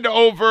Big Red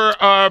over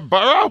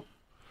Burrow?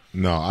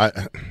 No,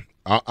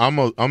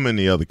 I'm in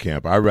the other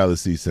camp. I'd rather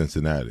see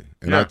Cincinnati,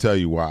 and I'll tell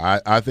you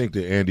why. I think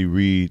that Andy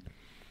Reid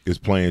is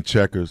playing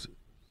checkers,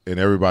 and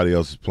everybody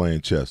else is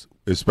playing chess,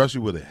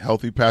 especially with a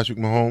healthy Patrick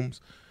Mahomes,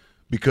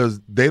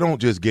 because they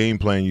don't just game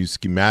plan you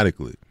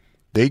schematically;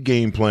 they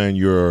game plan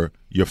your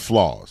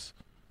flaws.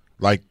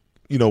 Like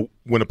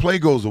when a play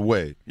goes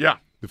away,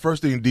 the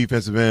first thing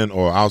defensive end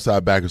or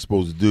outside back is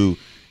supposed to do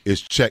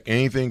is check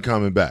anything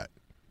coming back.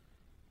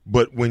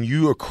 But when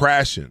you are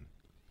crashing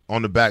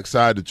on the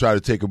backside to try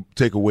to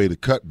take away the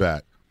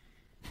cutback,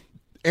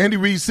 Andy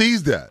Reid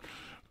sees that.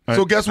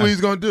 So guess what he's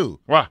going to do?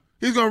 What?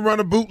 He's going to run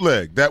a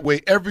bootleg that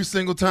way every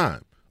single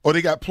time. Or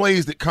they got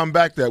plays that come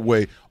back that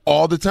way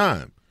all the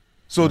time.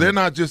 So they're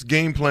not just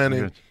game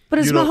planning. But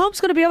is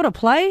Mahomes going to be able to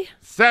play?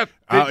 Seth,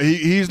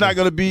 he's not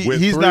going to be.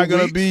 He's not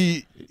going to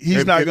be.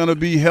 He's not going to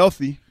be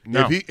healthy.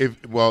 No.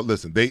 Well,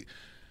 listen,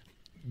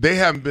 they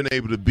haven't been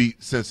able to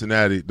beat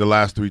Cincinnati the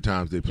last 3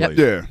 times they played.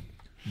 Yeah.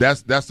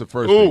 That's the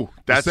first thing.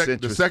 That's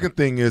interesting. The second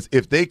thing is,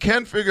 if they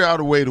can figure out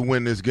a way to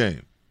win this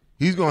game,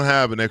 he's going to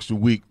have an extra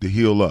week to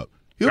heal up.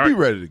 He'll be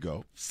ready to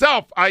go.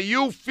 Self, are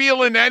you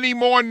feeling any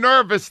more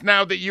nervous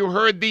now that you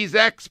heard these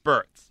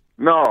experts?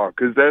 No,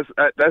 because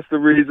that's the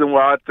reason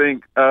why I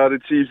think the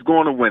Chiefs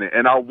going to win it.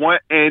 And I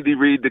want Andy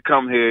Reid to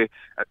come here.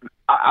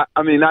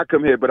 I mean, not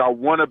come here, but I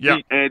want to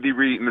beat Andy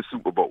Reid in the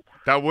Super Bowl.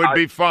 That would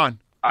be fun.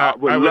 I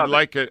would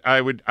like it. I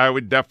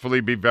would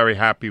definitely be very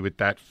happy with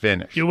that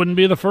finish. You wouldn't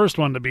be the first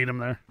one to beat him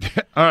there.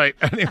 All right.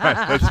 Anyway,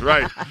 that's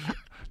right.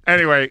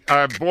 Anyway,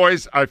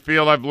 boys, I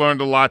feel I've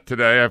learned a lot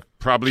today. I've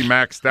probably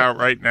maxed out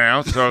right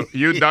now. So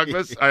you,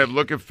 Douglas, I am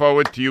looking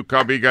forward to you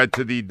coming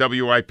to the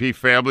WIP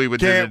family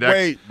within the next. Can't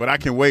wait, but I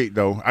can wait,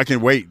 though. I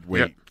can wait.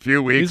 Yeah.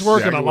 few weeks. He's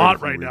working a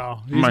lot right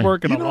now. He's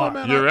working a lot.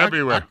 Man, You're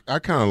everywhere. I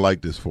kind of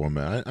like this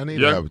format. I need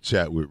to have a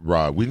chat with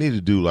Rob. We need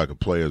to do like a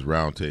players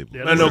roundtable.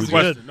 Yeah, no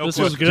question. This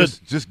was good.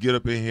 Just get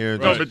up in here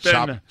and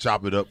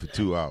chop it up for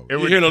 2 hours. It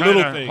would hear the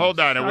little things. Hold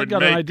on.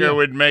 It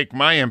would make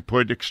my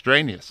input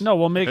extraneous. No,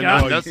 we'll make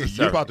Al.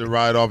 You're about to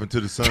ride off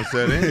into the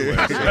sunset anyway.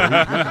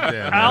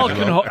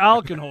 So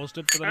Al can host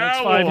it for the next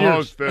 5 years.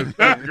 Host it.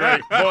 That's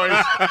great,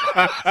 boys.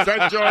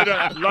 St.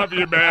 Jordan, love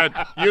you, man.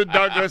 You,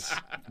 Douglas.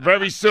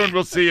 Very soon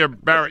we'll see you,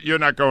 Barrett. You're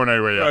not going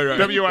anywhere yet.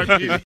 Right.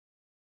 WIP.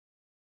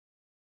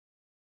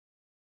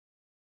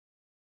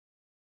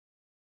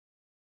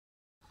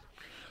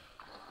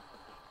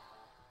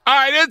 All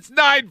right, it's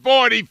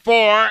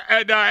 9:44,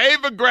 and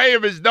Ava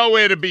Graham is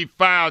nowhere to be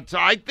found, so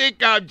I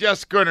think I'm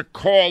just going to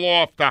call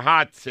off the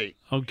hot seat.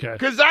 Okay.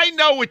 Because I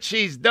know what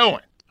she's doing.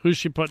 Who's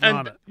she putting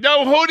on it?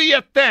 No, who do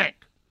you think?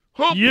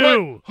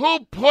 You. Who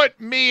put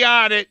me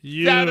on it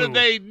You.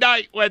 Saturday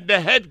night when the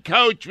head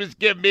coach was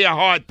giving me a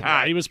hard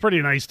time? He was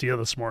pretty nice to you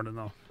this morning,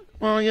 though.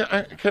 Well,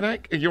 yeah.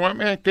 You want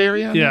my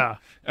theory on Yeah. that?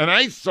 And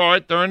I saw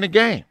it during the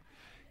game.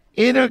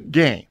 In a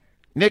game,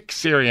 Nick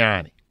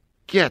Sirianni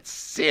gets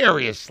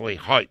seriously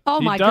hyped.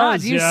 Oh my does,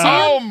 God! Did you yeah. see him?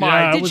 Oh my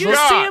Yeah, Did you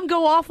see him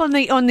go off on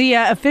the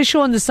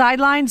official on the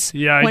sidelines?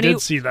 Yeah, I when did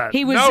see that.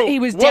 He was No, he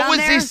was what down was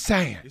there. he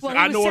saying? He Well, said,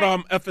 he I was know what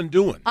saying- I'm effing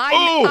doing.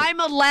 I'm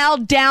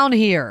allowed down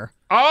here.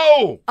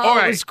 Oh, all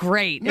right. It was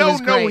great. No, it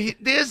was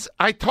great.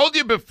 I told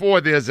you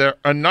before, there's a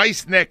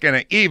nice Nick and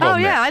an evil Oh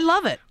Nick. yeah, I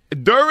love it.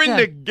 During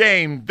the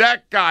game,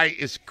 that guy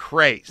is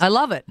crazy. I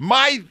love it.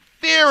 My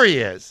theory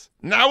is,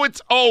 now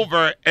it's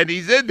over and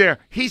he's in there,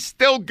 he's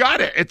still got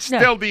it. It's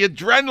still, the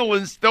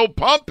adrenaline's still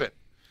pumping.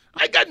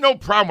 I got no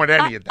problem with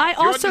any of that. I You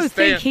also understand?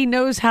 think he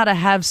knows how to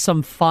have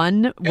some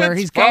fun where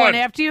It's he's fun. going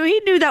after you. He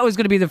knew that was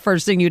going to be the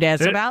first thing you'd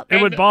ask about.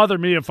 It would bother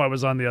me if I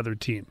was on the other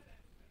team.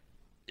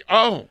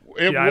 Oh,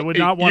 I would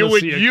not want you to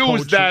would see a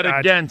use coach that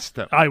act- against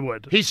him. I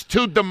would. He's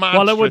too Well,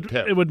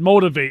 demonstrative. it would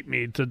motivate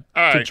me to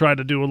right. try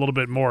to do a little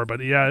bit more. But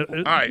yeah,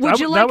 Would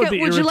you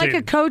like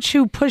a coach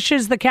who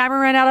pushes the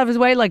cameraman out of his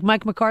way like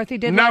Mike McCarthy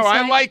did? No, last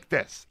I night? like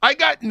this.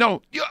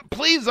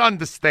 Please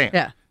understand.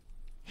 Yeah.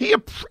 He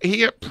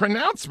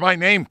pronounced my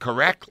name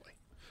correctly.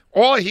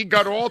 He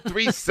got all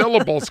three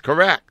syllables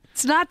correct.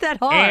 It's not that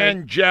hard.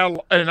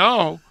 Angel and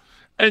O.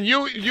 And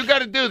you got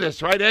to do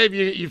this, right, Abe?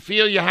 You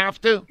feel you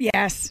have to?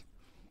 Yes.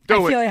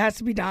 Do I feel it has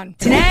to be done.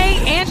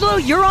 Today, Angelo,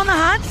 you're on the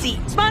hot seat.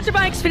 Sponsored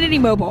by Xfinity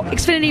Mobile.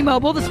 Xfinity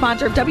Mobile, the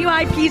sponsor of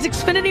WIP's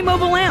Xfinity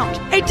Mobile Lounge,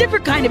 a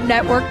different kind of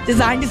network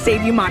designed to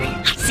save you money.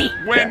 Hot seat.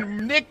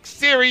 When Nick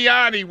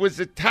Sirianni was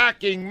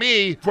attacking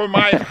me for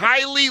my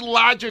highly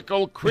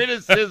logical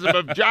criticism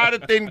of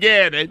Jonathan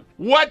Gannon,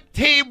 what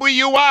team were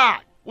you on?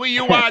 Were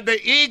you on the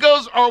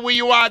Eagles or were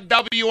you on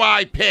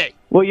WIP?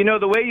 Well, you know,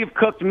 the way you've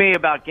cooked me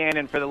about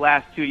Gannon for the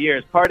last 2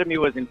 years, part of me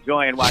was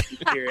enjoying watching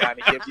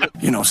Sirianni give you.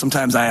 You know,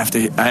 sometimes I have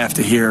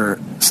to hear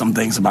some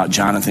things about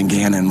Jonathan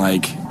Gannon,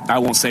 like, I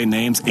won't say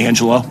names,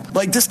 Angelo.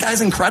 Like, this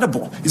guy's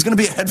incredible. He's going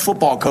to be a head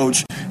football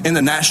coach in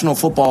the National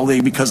Football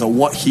League because of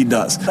what he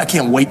does. I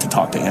can't wait to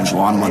talk to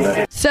Angelo on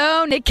Monday.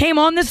 So Nick came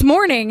on this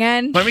morning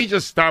and... Let me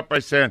just stop by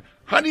saying,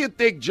 how do you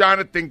think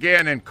Jonathan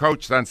Gannon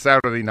coached on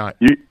Saturday night?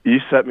 You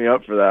set me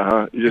up for that,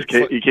 huh?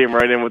 You came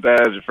right in with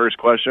that as your first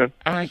question?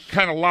 I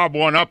kind of lob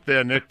one up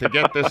there, Nick, to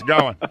get this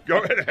going.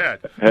 Go right ahead.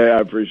 Hey, I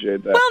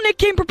appreciate that. Well, Nick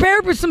came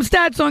prepared with some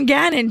stats on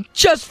Gannon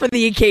just for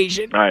the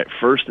occasion. All right,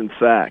 first in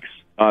sacks.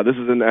 This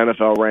is in the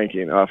NFL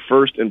ranking.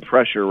 First in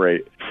pressure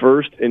rate.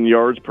 First in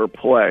yards per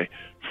play.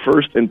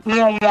 First in... So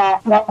now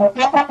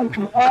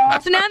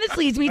this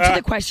leads me to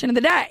the question of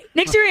the day.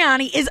 Nick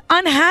Sirianni is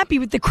unhappy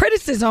with the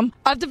criticism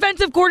of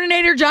defensive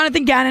coordinator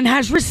Jonathan Gannon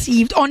has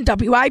received on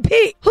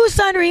WIP. Whose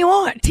side are you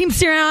on? Team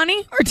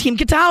Sirianni or Team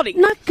Cataldi?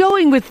 I'm not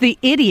going with the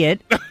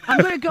idiot. I'm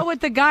going to go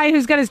with the guy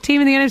who's got his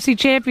team in the NFC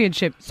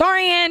Championship.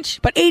 Sorry,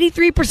 Ange, but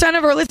 83%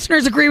 of our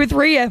listeners agree with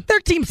Rhea. They're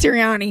Team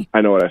Sirianni.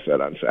 I know what I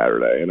said on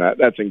Saturday, and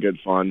that's in good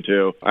fun,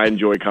 too. I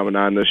enjoy coming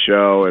on this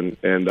show and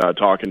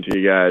talking to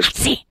you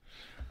guys.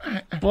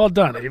 Well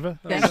done, Ava.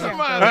 Come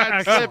on,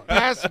 that slipped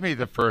past me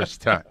the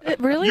first time.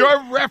 Really?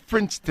 Your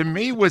reference to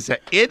me was an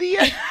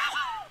idiot?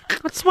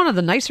 That's one of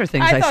the nicer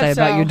things I I say thought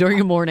about so. you during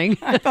the morning.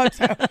 I thought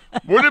so.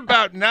 What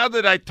about now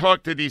that I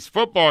talked to these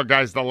football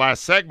guys the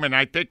last segment,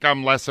 I think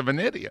I'm less of an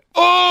idiot.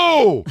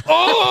 Oh!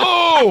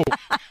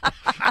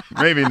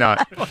 Maybe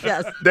not.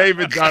 Yes.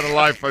 David's on the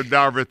line from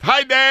Dartmouth.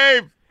 Hi,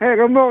 Dave. Hey,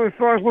 good morning,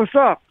 fellas. What's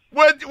up?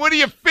 What are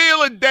you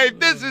feeling, Dave?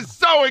 This is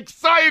so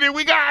exciting.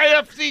 We got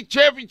AFC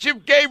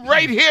Championship game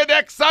right here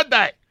next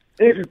Sunday.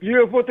 It's a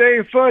beautiful day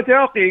in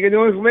Philadelphia. You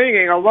know, it's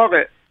ringing. I love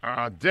it.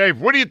 Dave,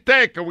 what do you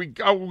think? Are we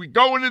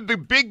going to the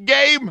big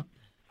game?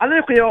 I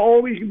think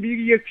all these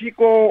media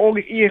people, all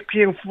these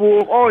ESPN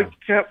fools, all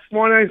these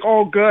mornings,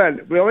 all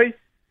good. Really?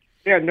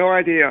 They have no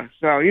idea.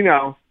 So, you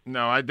know.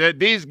 No,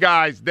 these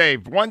guys,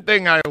 Dave, one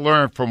thing I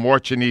learned from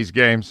watching these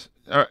games,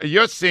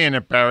 you're seeing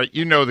it, Barrett.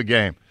 You know the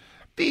game.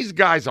 These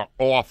guys are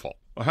awful.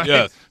 Right?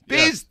 Yes.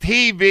 These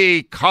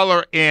TV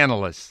color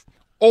analysts,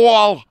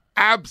 all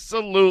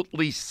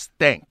absolutely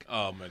stink.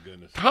 Oh, my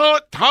goodness.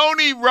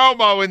 Tony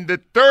Romo in the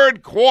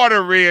third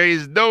quarter here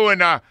is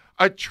doing a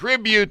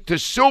tribute to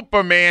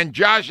Superman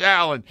Josh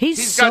Allen.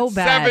 He's got so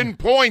bad. 7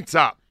 points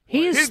up.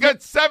 He's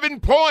got 7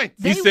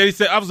 points. He said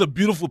that was a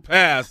beautiful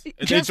pass. And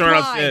Just then turned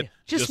out wide. and said,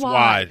 Just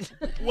wide.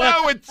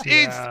 No,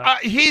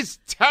 he's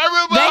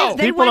terrible.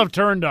 People have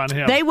turned on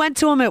him. They went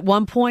to him at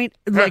one point,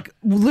 like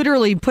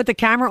literally put the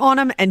camera on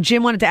him, and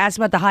Jim wanted to ask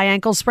about the high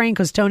ankle sprain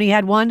because Tony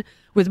had one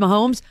with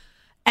Mahomes,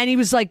 and he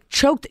was like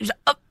choked. He was,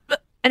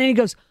 and then he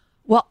goes,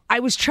 "Well,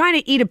 I was trying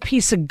to eat a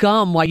piece of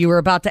gum while you were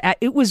about to."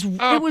 It was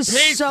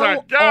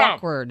so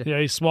awkward. Yeah,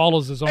 he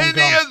swallows his own And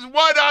gum. here's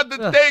one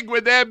other thing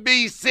with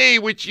NBC,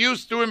 which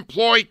used to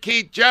employ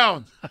Keith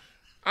Jones.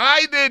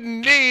 I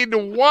didn't need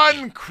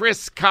one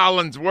Chris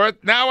Collinsworth.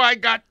 Now I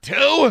got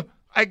 2.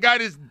 I got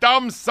his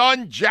dumb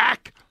son,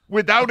 Jack,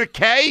 without a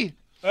K.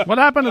 What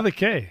happened to the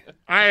K?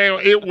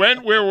 It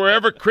went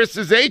wherever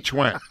Chris's H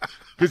went.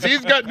 Because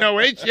he's got no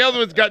H, the other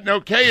one's got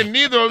no K, and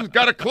neither of them's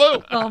got a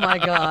clue. Oh, my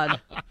God.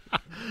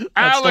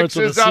 Alex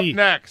is up C.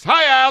 next.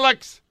 Hi,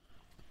 Alex.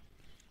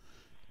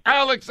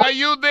 Alex, are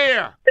you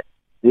there?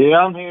 Yeah,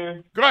 I'm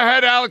here. Go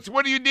ahead, Alex.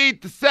 What do you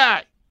need to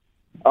say?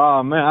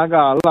 Oh man, I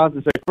got a lot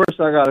to say. First,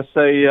 I gotta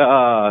say, you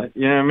know what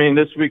I mean.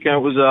 This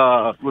weekend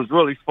was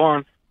really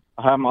fun.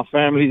 I had my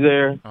family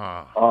there.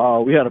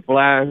 We had a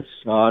blast.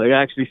 They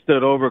actually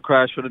stood over,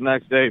 crashed for the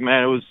next day.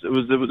 Man, it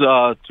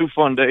was 2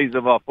 fun days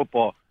of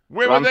football.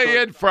 Where were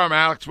they in from,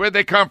 Alex? Where'd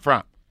they come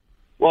from?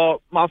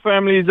 Well, my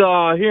family's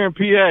here in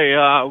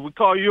PA. We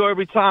call you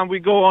every time we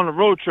go on a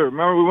road trip.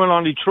 Remember we went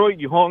on Detroit?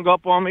 You hung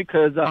up on me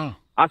because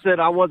I said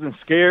I wasn't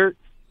scared.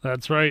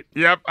 That's right.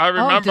 Yep, I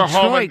remember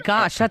Detroit.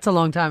 Gosh, that's a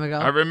long time ago.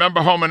 I remember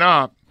homing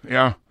up.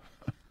 Yeah.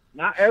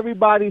 Not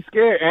everybody's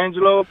scared,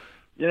 Angelo.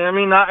 You know what I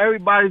mean? Not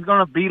everybody's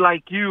going to be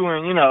like you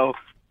and,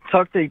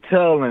 tuck their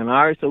tail in,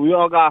 all right? So we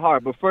all got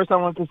heart. But first I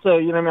want to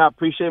say, I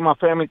appreciate my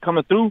family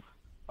coming through.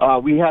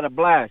 We had a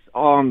blast.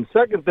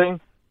 Second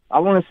thing I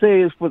want to say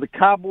is for the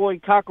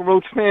Cowboy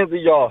Cockroach fans of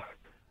y'all,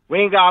 we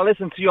ain't got to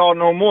listen to y'all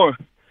no more.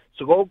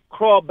 So go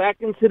crawl back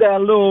into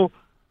that little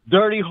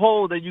dirty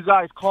hole that you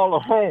guys call a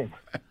home.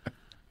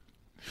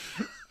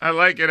 I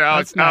like it,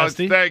 Alex. Alex,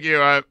 thank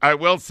you. I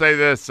will say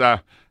this.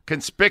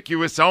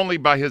 Conspicuous only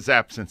by his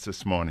absence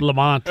this morning.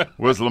 Lamont.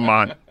 Was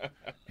Lamont.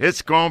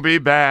 It's going to be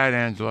bad,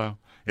 Angelo.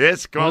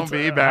 It's going to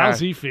be bad. How's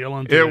he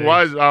feeling today? It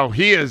was.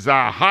 He is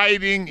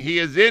hiding. He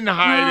is in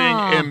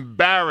hiding,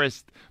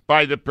 embarrassed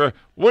by the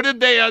what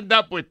did they end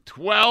up with,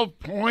 12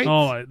 points?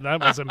 Oh,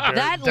 that was embarrassing.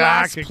 That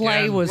last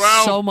play was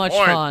so much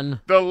fun.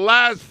 The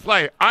last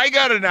play. I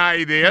got an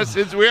idea.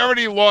 Since we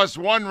already lost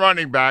one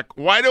running back,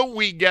 why don't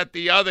we get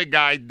the other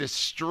guy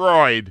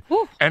destroyed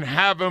and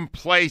have him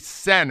play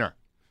center?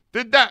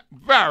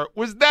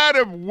 Was that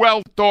a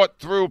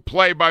well-thought-through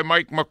play by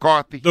Mike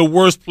McCarthy? The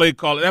worst play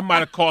caller. That might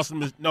have cost him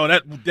his – no,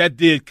 that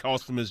did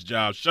cost him his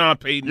job. Sean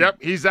Payton. Yep,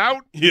 he's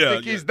out? You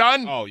think he's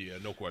done? Oh, yeah,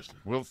 no question.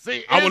 We'll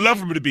see. I would love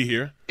for him to be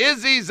here.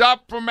 Izzy's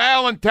up from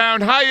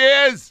Allentown.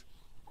 Hi, Iz.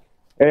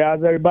 Hey,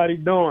 how's everybody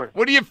doing?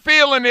 What are you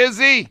feeling,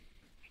 Izzy?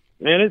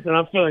 Man, listen,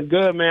 I'm feeling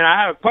good, man.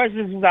 I have a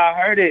question since I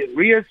heard it.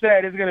 Rhea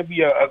said it's going to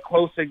be a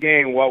closer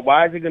game. Well,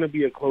 why is it going to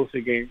be a closer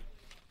game?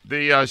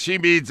 She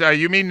means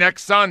you mean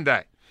next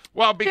Sunday.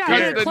 Well,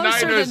 because the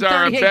Niners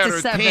are a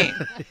better team.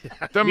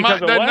 The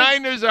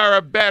Niners are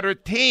a better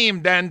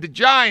team than the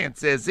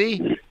Giants,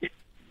 Izzy.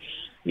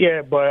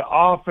 Yeah, but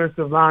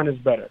offensive line is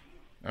better.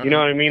 You know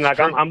what I mean? Like,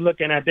 I'm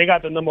looking at, they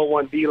got the number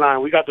 1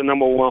 D-line. We got the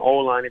number 1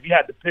 O-line. If you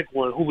had to pick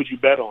one, who would you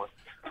bet on?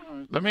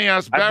 Let me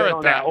ask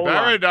Barrett that.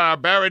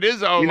 Barrett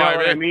is O-line. You know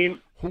what I mean?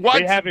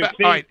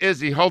 All right,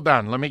 Izzy, hold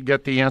on. Let me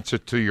get the answer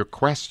to your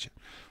question.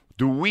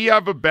 Do we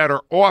have a better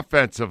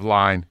offensive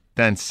line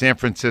than San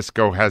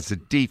Francisco has a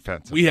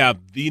defense? We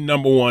have the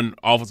number 1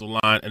 offensive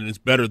line, and it's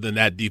better than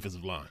that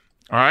defensive line.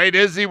 All right,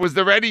 Izzy, was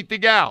there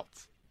anything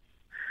else?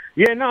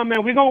 Yeah, no,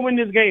 man, we're going to win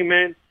this game,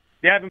 man.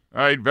 All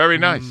right, very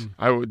nice.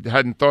 I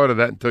hadn't thought of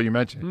that until you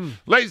mentioned it.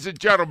 Ladies and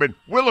gentlemen,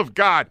 Will of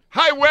God.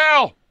 Hi,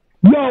 Will.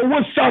 Yo,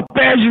 what's up,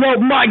 Angelo?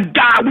 My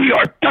God, we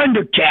are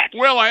Thundercats.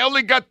 Will, I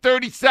only got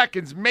 30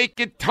 seconds.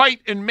 Make it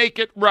tight and make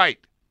it right.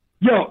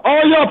 Yo,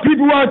 all y'all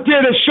people out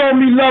there that show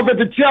me love at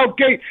the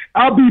tailgate,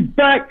 I'll be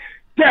back.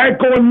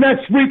 Going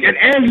next week, and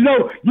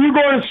Angelo, you're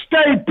going to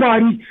stay,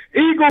 buddy.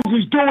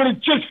 Eagles is doing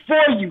it just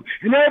for you.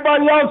 And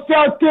everybody else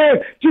out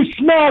there, just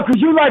smile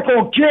because you're like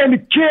on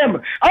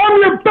camera.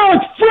 I'm your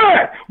best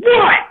friend.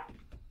 What?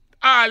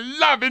 I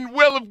love it,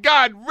 Will of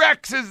God.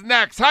 Rex is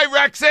next. Hi,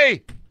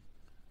 Rexy.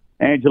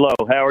 Angelo,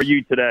 how are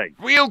you today?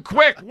 Real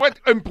quick, what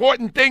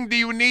important thing do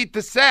you need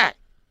to say?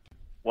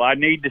 Well, I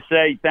need to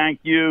say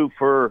thank you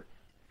for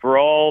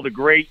all the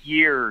great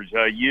years,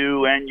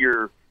 you and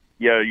your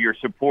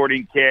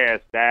supporting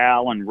cast,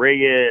 Al and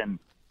Rhea and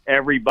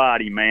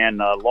everybody, man.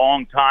 A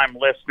long-time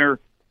listener,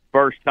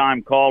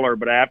 first-time caller,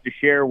 but I have to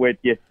share with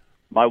you,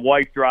 my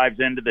wife drives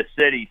into the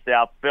city,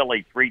 South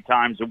Philly, 3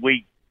 times a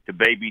week to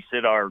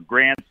babysit our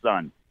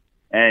grandson,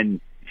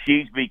 and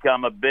she's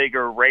become a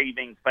bigger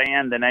raving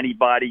fan than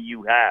anybody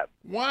you have.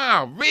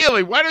 Wow,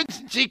 really? Why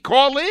didn't she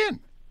call in?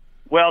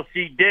 Well,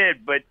 she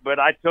did, but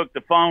I took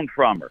the phone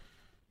from her.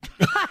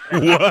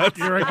 What?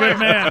 You're a good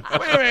man.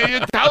 Wait a minute,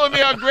 you're telling me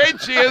how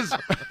great she is?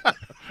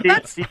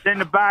 She's in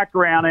the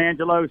background,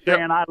 Angelo,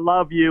 saying, I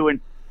love you. And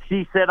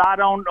she said, I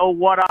don't know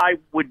what I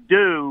would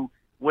do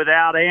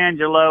without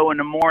Angelo and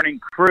the morning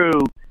crew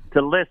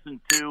to listen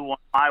to on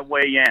my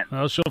way in.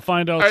 Well, she'll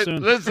find out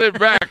soon. Listen,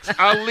 Rex,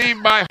 I'll leave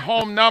my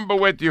home number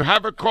with you.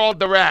 Have her call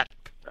direct.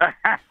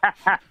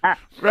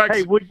 Rex.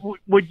 Hey, would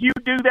you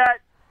do that?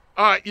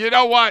 You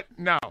know what?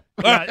 No.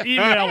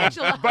 Email us.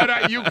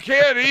 But you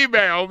can't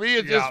email me.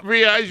 It's just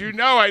me. As you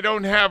know, I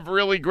don't have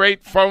really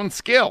great phone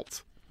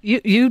skills.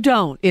 You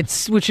don't.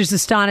 Which is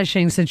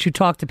astonishing since you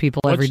talk to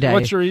people every day.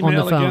 What's your email on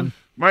the phone. again?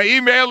 My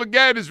email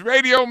again is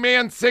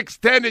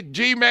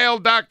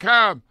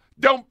radioman610@gmail.com.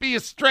 Don't be a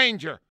stranger.